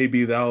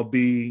 Maybe that'll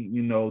be,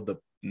 the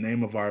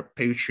name of our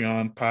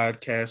Patreon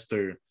podcast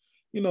or,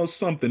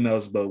 something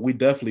else, but we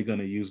definitely going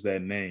to use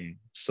that name.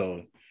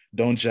 So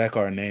don't jack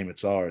our name.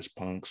 It's ours,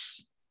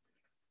 punks.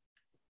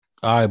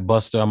 All right,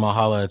 Buster, I'm gonna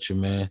holler at you,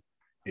 man.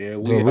 Yeah, The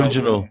we out,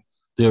 original, man.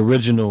 the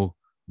original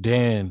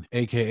Dan,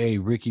 aka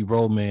Ricky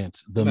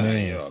Romance, the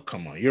man. Yo,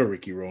 come on, you're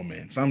Ricky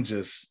Romance. I'm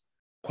just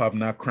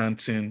Kwabna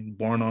Cranton,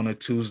 born on a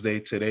Tuesday.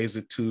 Today's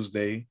a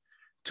Tuesday,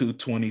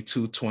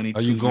 2/22/22.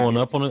 Are you going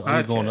up on it? Are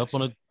you going up Podcast.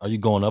 on it? Are you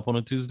going up on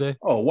a Tuesday?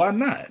 Oh, why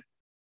not?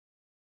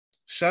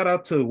 Shout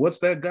out to what's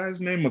that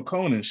guy's name?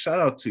 McConan. Shout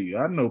out to you.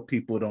 I know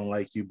people don't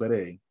like you, but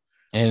hey,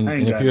 And I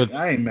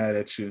ain't mad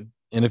at you.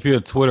 if you're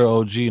a Twitter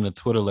OG and a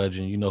Twitter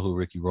legend, you know who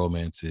Ricky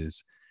Romance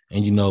is,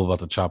 and you know about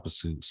the Choppa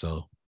suit.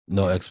 So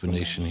no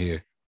explanation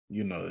here.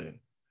 You know that.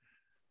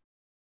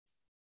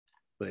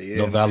 But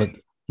yeah,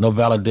 no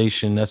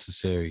validation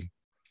necessary.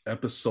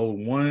 Episode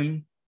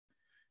 1.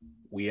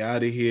 We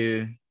out of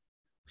here.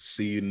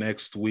 See you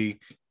next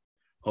week.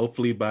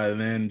 Hopefully by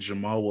then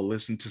Jamaal will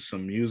listen to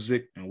some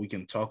music and we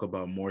can talk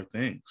about more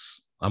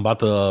things. I'm about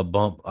to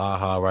bump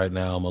Aha right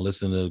now. I'm gonna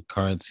listen to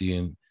Currency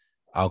and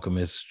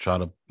Alchemist try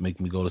to make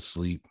me go to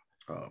sleep.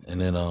 And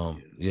then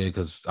yeah,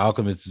 because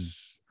Alchemist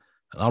is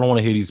I don't want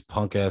to hear these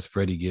punk ass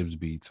Freddie Gibbs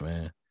beats,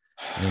 man.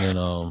 And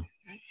then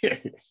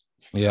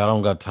yeah, I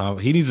don't got time.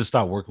 He needs to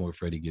stop working with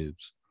Freddie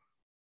Gibbs.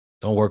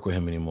 Don't work with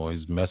him anymore.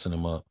 He's messing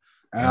him up.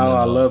 And Al, then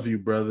I love you,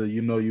 brother.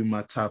 You know you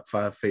my top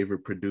 5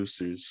 favorite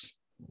producers.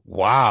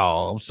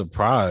 wow, I'm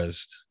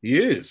surprised. He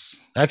is.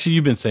 Actually,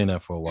 you've been saying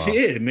that for a while.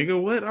 Yeah,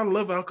 nigga, what? I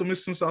love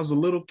Alchemist since I was a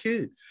little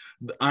kid.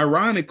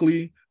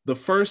 Ironically, the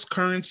first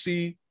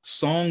Currency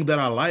song that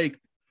I liked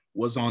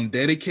was on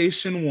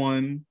Dedication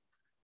 1,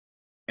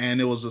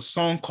 and it was a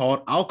song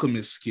called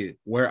Alchemist Skit,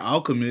 where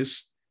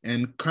Alchemist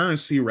and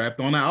Currency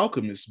rapped on an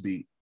Alchemist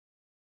beat.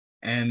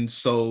 And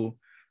so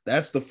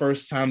that's the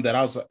first time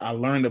that I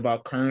learned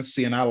about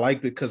Currency, and I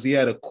liked it because he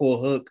had a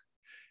cool hook.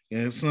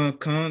 And some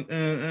fucking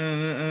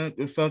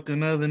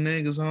other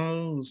niggas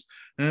hoes.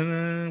 And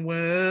then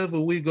wherever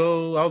we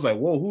go, I was like,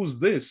 whoa, who's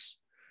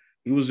this?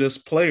 He was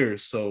just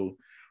players. So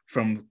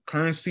from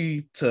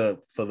Currency to,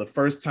 for the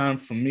first time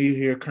for me,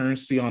 hear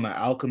Currency on an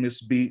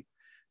Alchemist beat,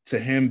 to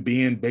him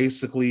being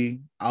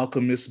basically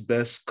Alchemist's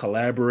best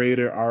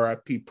collaborator,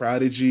 RIP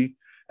Prodigy,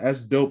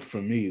 that's dope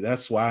for me.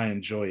 That's why I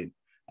enjoy it.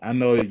 I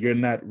know you're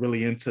not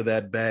really into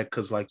that bag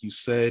because, like you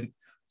said,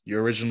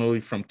 you're originally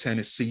from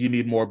Tennessee. You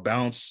need more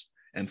bounce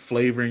and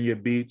flavor in your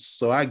beats.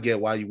 So I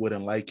get why you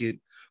wouldn't like it,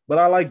 but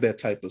I like that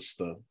type of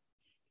stuff.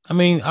 I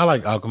mean, I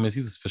like Alchemist.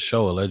 He's for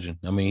sure a legend.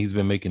 I mean, he's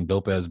been making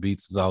dope ass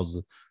beats since I was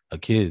a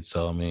kid.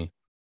 So I mean,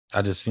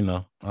 I just, I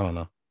don't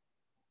know.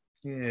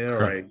 Yeah,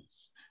 all right.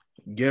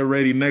 Get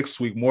ready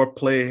next week. More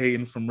play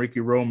hating from Ricky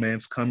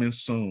Romance coming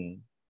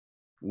soon.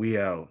 We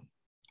out.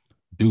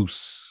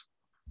 Deuce.